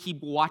I'm going to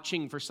keep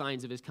watching for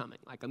signs of his coming.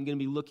 Like I'm going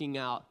to be looking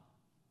out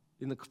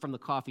from the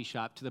coffee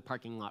shop to the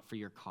parking lot for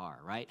your car,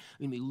 right?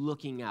 I'm going to be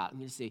looking out. I'm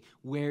going to say,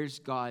 where's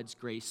God's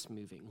grace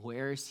moving?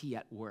 Where is he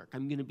at work?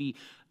 I'm going to be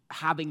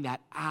having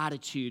that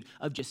attitude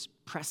of just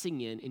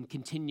pressing in and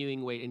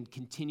continuing wait and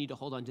continue to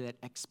hold on to that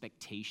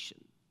expectation.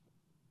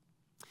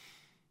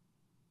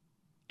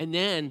 And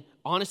then,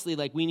 honestly,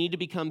 like we need to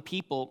become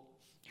people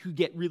who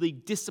get really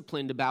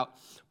disciplined about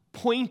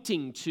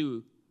pointing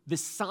to the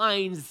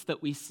signs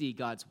that we see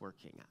God's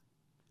working at.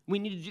 We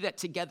need to do that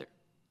together.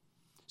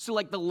 So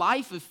like the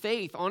life of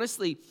faith,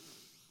 honestly,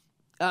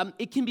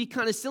 it can be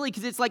kind of silly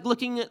because it's like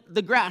looking at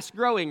the grass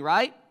growing,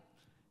 right?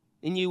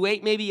 And you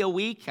wait maybe a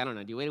week. I don't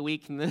know. Do you wait a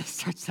week and then it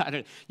starts? I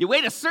don't know. You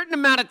wait a certain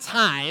amount of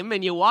time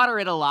and you water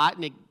it a lot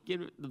and it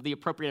gives the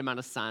appropriate amount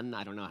of sun.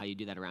 I don't know how you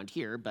do that around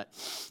here, but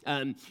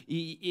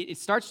it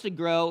starts to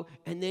grow.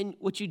 And then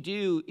what you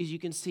do is you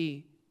can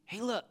see, hey,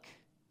 look,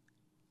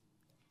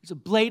 there's a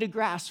blade of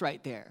grass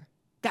right there.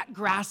 That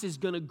grass is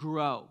going to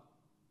grow.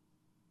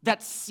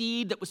 That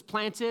seed that was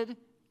planted,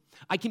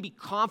 I can be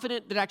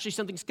confident that actually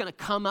something's going to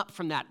come up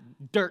from that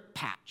dirt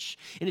patch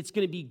and it's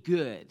going to be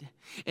good.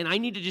 And I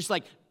need to just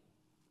like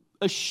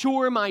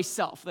assure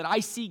myself that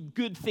I see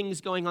good things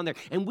going on there.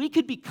 And we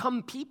could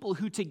become people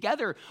who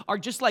together are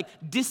just like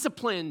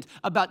disciplined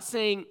about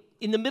saying,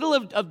 in the middle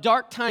of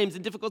dark times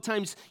and difficult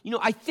times,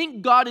 I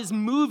think God is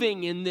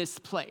moving in this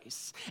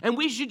place. And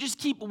we should just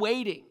keep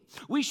waiting.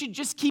 We should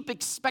just keep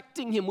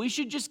expecting him. We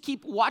should just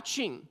keep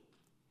watching.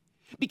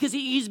 Because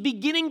he's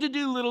beginning to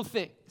do little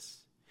things.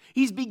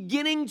 He's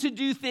beginning to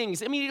do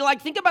things. I mean,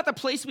 like, think about the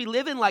place we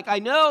live in. Like, I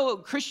know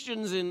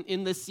Christians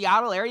in the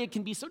Seattle area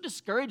can be so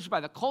discouraged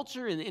by the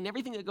culture and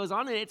everything that goes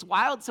on, and it's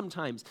wild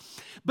sometimes.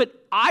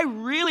 But I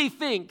really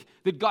think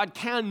that God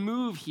can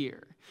move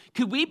here.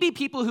 Could we be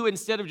people who,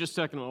 instead of just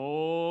saying,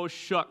 oh,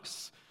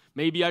 shucks,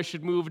 maybe I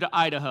should move to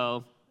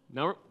Idaho?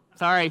 No,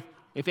 sorry.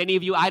 If any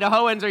of you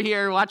Idahoans are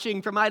here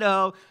watching from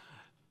Idaho,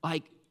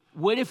 like,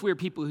 what if we're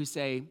people who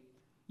say,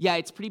 yeah,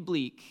 it's pretty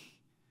bleak,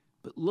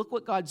 but look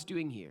what God's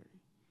doing here.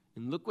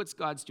 And look what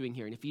God's doing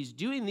here. And if he's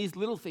doing these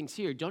little things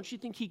here, don't you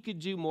think he could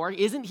do more?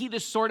 Isn't he the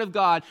sort of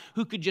God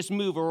who could just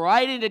move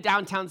right into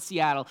downtown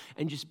Seattle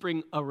and just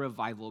bring a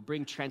revival,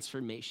 bring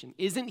transformation?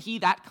 Isn't he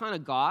that kind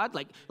of God?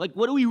 Like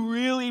what do we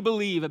really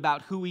believe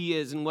about who he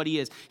is and what he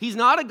is? He's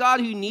not a God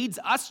who needs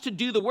us to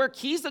do the work.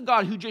 He's a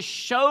God who just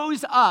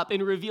shows up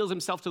and reveals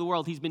himself to the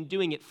world. He's been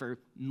doing it for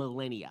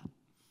millennia.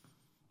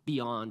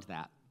 Beyond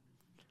that.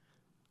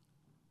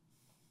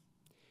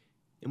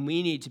 And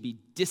we need to be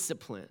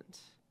disciplined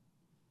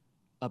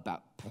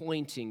about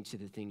pointing to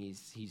the thing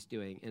he's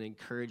doing and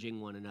encouraging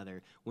one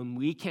another. When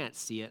we can't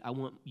see it, I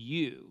want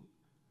you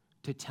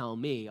to tell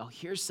me, oh,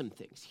 here's some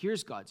things.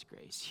 Here's God's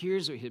grace.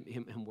 Here's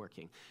him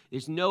working.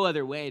 There's no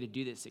other way to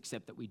do this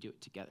except that we do it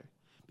together.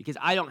 Because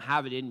I don't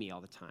have it in me all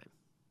the time.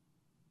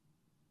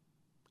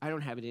 I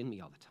don't have it in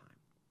me all the time.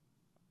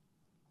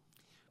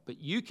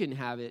 But you can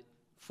have it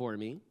for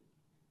me,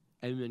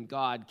 and then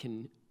God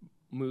can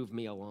move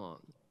me along.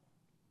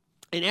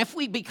 And if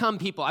we become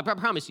people, I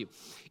promise you,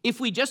 if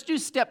we just do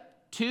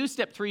step 2,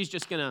 step 3 is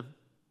just going to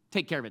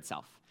take care of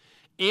itself.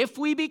 If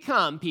we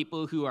become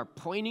people who are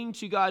pointing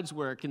to God's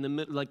work in the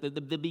middle, like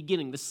the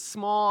beginning, the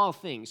small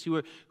things,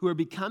 who are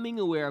becoming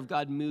aware of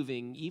God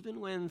moving, even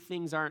when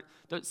things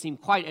don't seem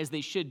quite as they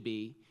should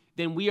be,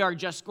 then we are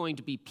just going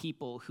to be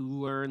people who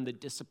learn the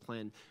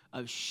discipline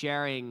of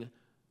sharing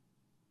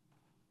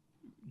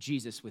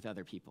Jesus with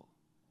other people.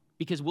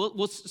 Because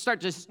we'll start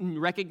to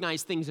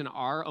recognize things in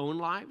our own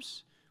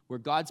lives where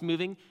God's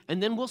moving,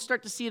 and then we'll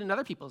start to see it in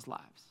other people's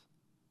lives.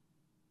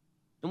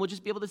 And we'll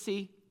just be able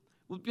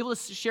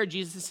to share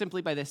Jesus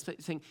simply by this,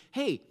 saying,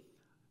 hey,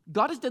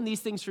 God has done these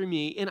things for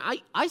me, and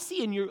I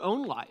see in your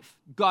own life,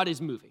 God is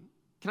moving.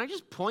 Can I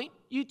just point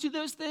you to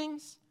those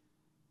things?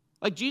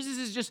 Like Jesus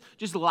is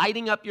just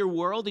lighting up your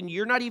world, and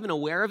you're not even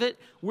aware of it.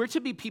 We're to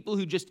be people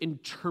who just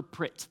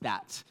interpret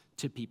that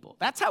to people.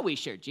 That's how we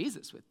share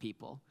Jesus with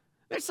people.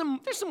 There's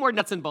some more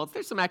nuts and bolts.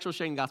 There's some actual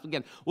sharing the gospel.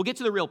 Again, we'll get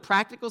to the real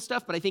practical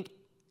stuff, but I think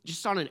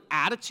just on an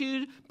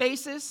attitude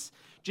basis,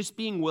 just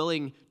being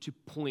willing to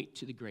point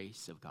to the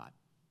grace of God.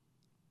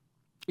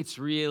 It's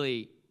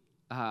really,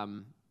 I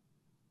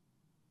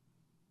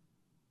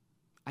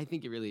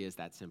think it really is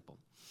that simple.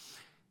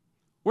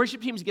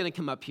 Worship team's going to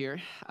come up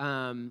here,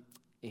 and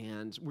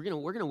we're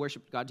going to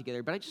worship God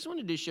together. But I just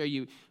wanted to show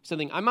you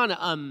something. I'm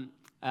on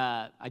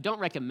I don't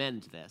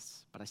recommend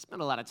this, but I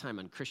spend a lot of time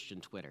on Christian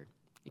Twitter.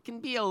 It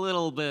can be a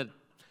little bit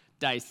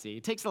dicey.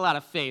 It takes a lot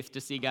of faith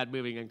to see God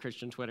moving on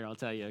Christian Twitter, I'll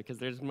tell you, because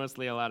there's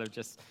mostly a lot of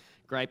just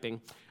griping.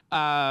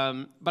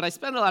 But I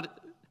spend a lot of,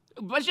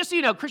 but just so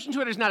you know, Christian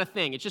Twitter is not a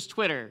thing. It's just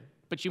Twitter,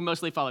 but you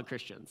mostly follow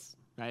Christians,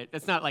 right?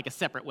 It's not like a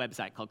separate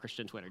website called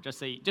Christian Twitter, just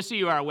so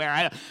you are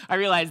aware. I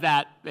realize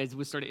that as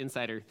was sort of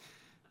insider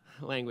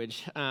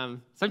language. So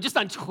I'm just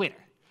on Twitter.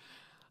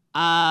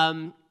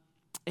 And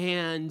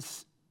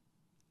there's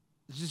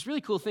this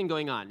really cool thing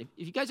going on. If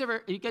you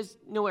guys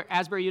know where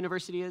Asbury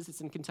University is?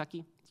 It's in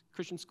Kentucky. It's a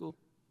Christian school.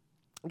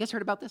 You guys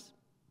heard about this?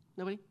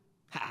 Nobody?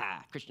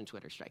 Christian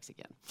Twitter strikes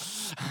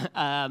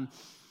again.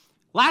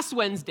 Last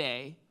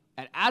Wednesday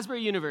at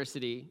Asbury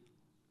University,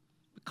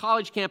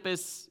 college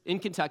campus in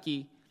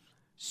Kentucky,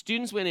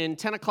 students went in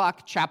 10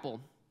 o'clock chapel.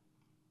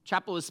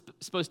 Chapel is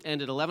supposed to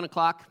end at 11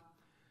 o'clock.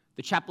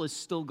 The chapel is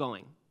still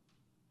going.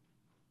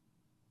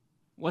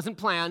 Wasn't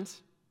planned.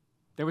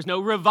 There was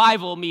no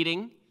revival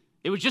meeting.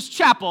 It was just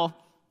chapel.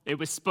 It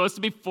was supposed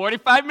to be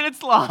 45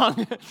 minutes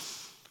long.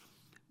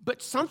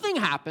 But something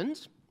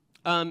happened,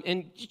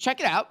 and check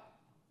it out.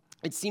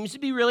 It seems to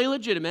be really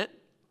legitimate,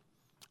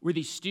 where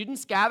these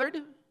students gathered,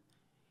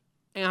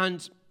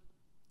 and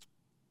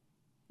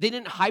they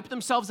didn't hype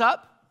themselves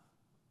up.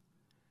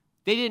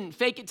 They didn't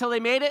fake it till they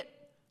made it.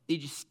 They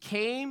just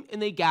came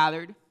and they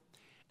gathered,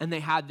 and they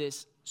had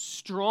this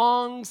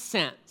strong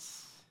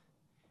sense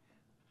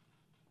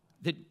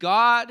that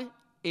God,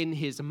 in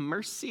his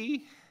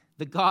mercy,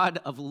 the God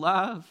of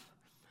love,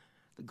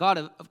 the God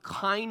of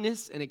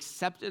kindness and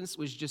acceptance,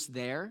 was just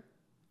there,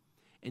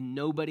 and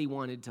nobody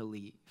wanted to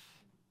leave.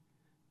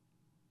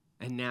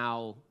 And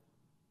now,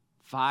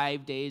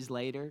 5 days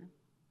later,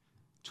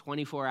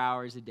 24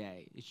 hours a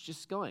day, it's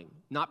just going.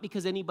 Not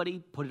because anybody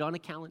put it on a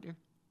calendar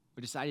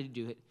or decided to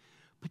do it,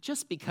 but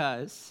just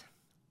because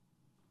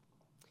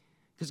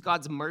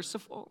God's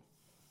merciful.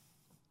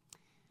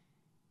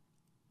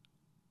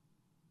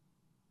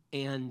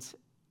 And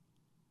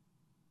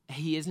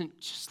he isn't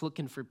just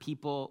looking for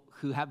people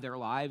who have their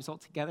lives all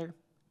together,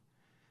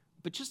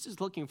 but just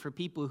is looking for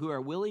people who are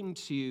willing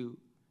to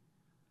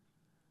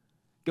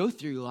go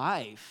through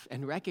life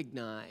and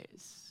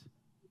recognize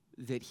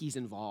that he's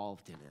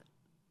involved in it.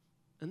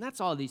 And that's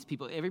all these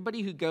people.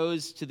 Everybody who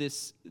goes to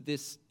this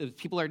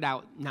people are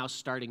now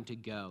starting to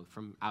go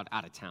from out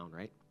of town,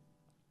 right?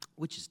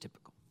 Which is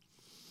typical.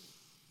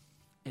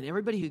 And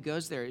everybody who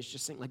goes there is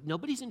just saying, like,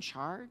 nobody's in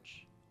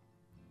charge.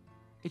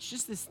 It's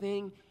just this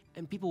thing,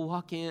 and people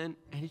walk in,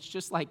 and it's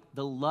just like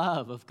the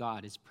love of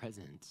God is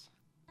present.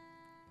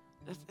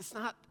 It's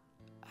not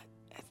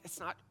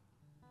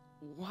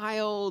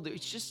wild.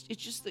 It's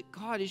just that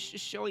God is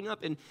just showing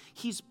up, and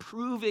he's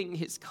proving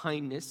his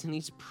kindness, and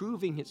he's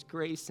proving his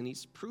grace, and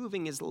he's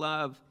proving his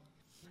love.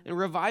 And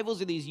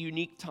revivals are these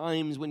unique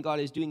times when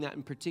God is doing that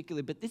in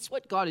particular, but it's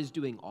what God is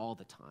doing all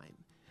the time.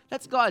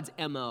 That's God's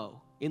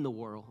MO in the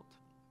world.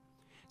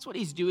 It's what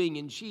he's doing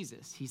in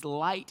Jesus. He's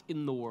light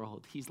in the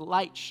world. He's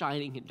light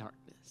shining in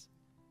darkness.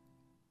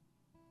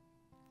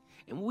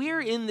 And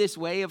we're in this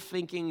way of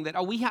thinking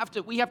that, we have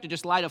to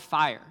just light a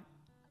fire.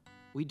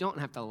 We don't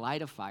have to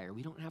light a fire.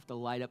 We don't have to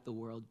light up the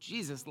world.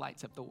 Jesus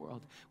lights up the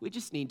world. We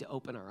just need to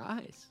open our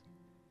eyes.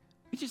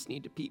 We just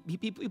need to be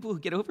people who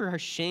get over our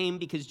shame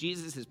because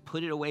Jesus has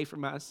put it away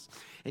from us,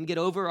 and get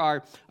over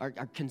our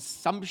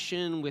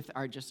consumption with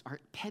our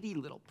petty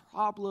little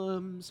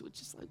problems, which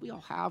is like we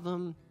all have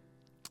them.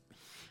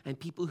 And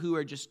people who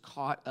are just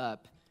caught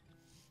up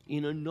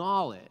in a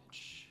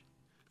knowledge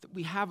that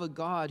we have a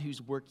God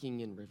who's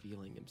working and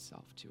revealing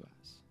himself to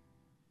us.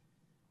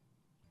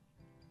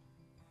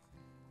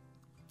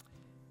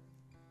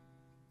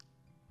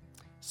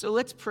 So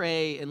let's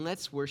pray and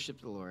let's worship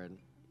the Lord.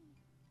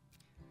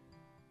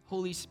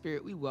 Holy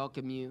Spirit, we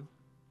welcome you.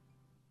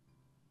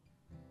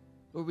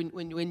 Lord,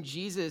 when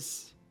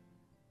Jesus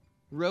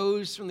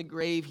rose from the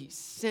grave, he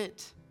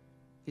sent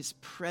his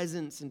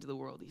presence into the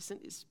world. He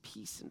sent his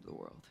peace into the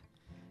world.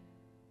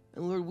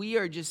 And Lord, we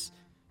are just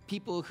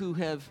people who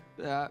have,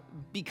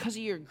 because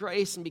of your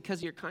grace and because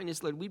of your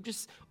kindness, Lord, we've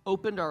just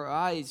opened our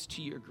eyes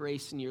to your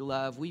grace and your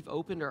love. We've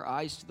opened our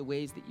eyes to the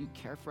ways that you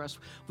care for us.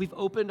 We've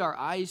opened our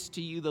eyes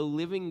to you, the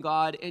living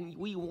God, and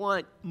we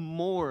want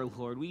more,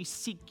 Lord. We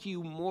seek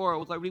you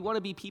more, Lord. We want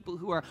to be people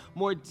who are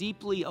more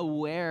deeply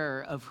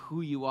aware of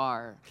who you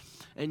are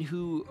and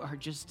who are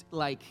just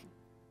like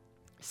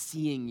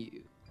seeing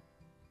you.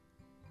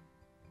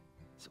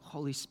 So,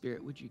 Holy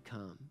Spirit, would you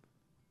come?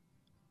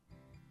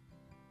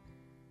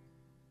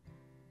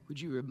 Would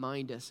you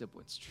remind us of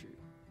what's true?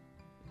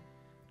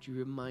 Would you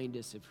remind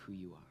us of who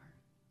you are?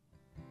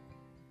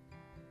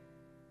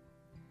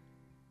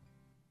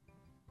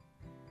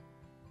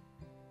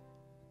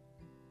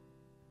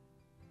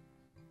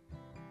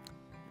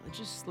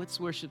 Let's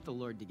worship the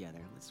Lord together.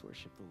 Let's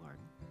worship the Lord.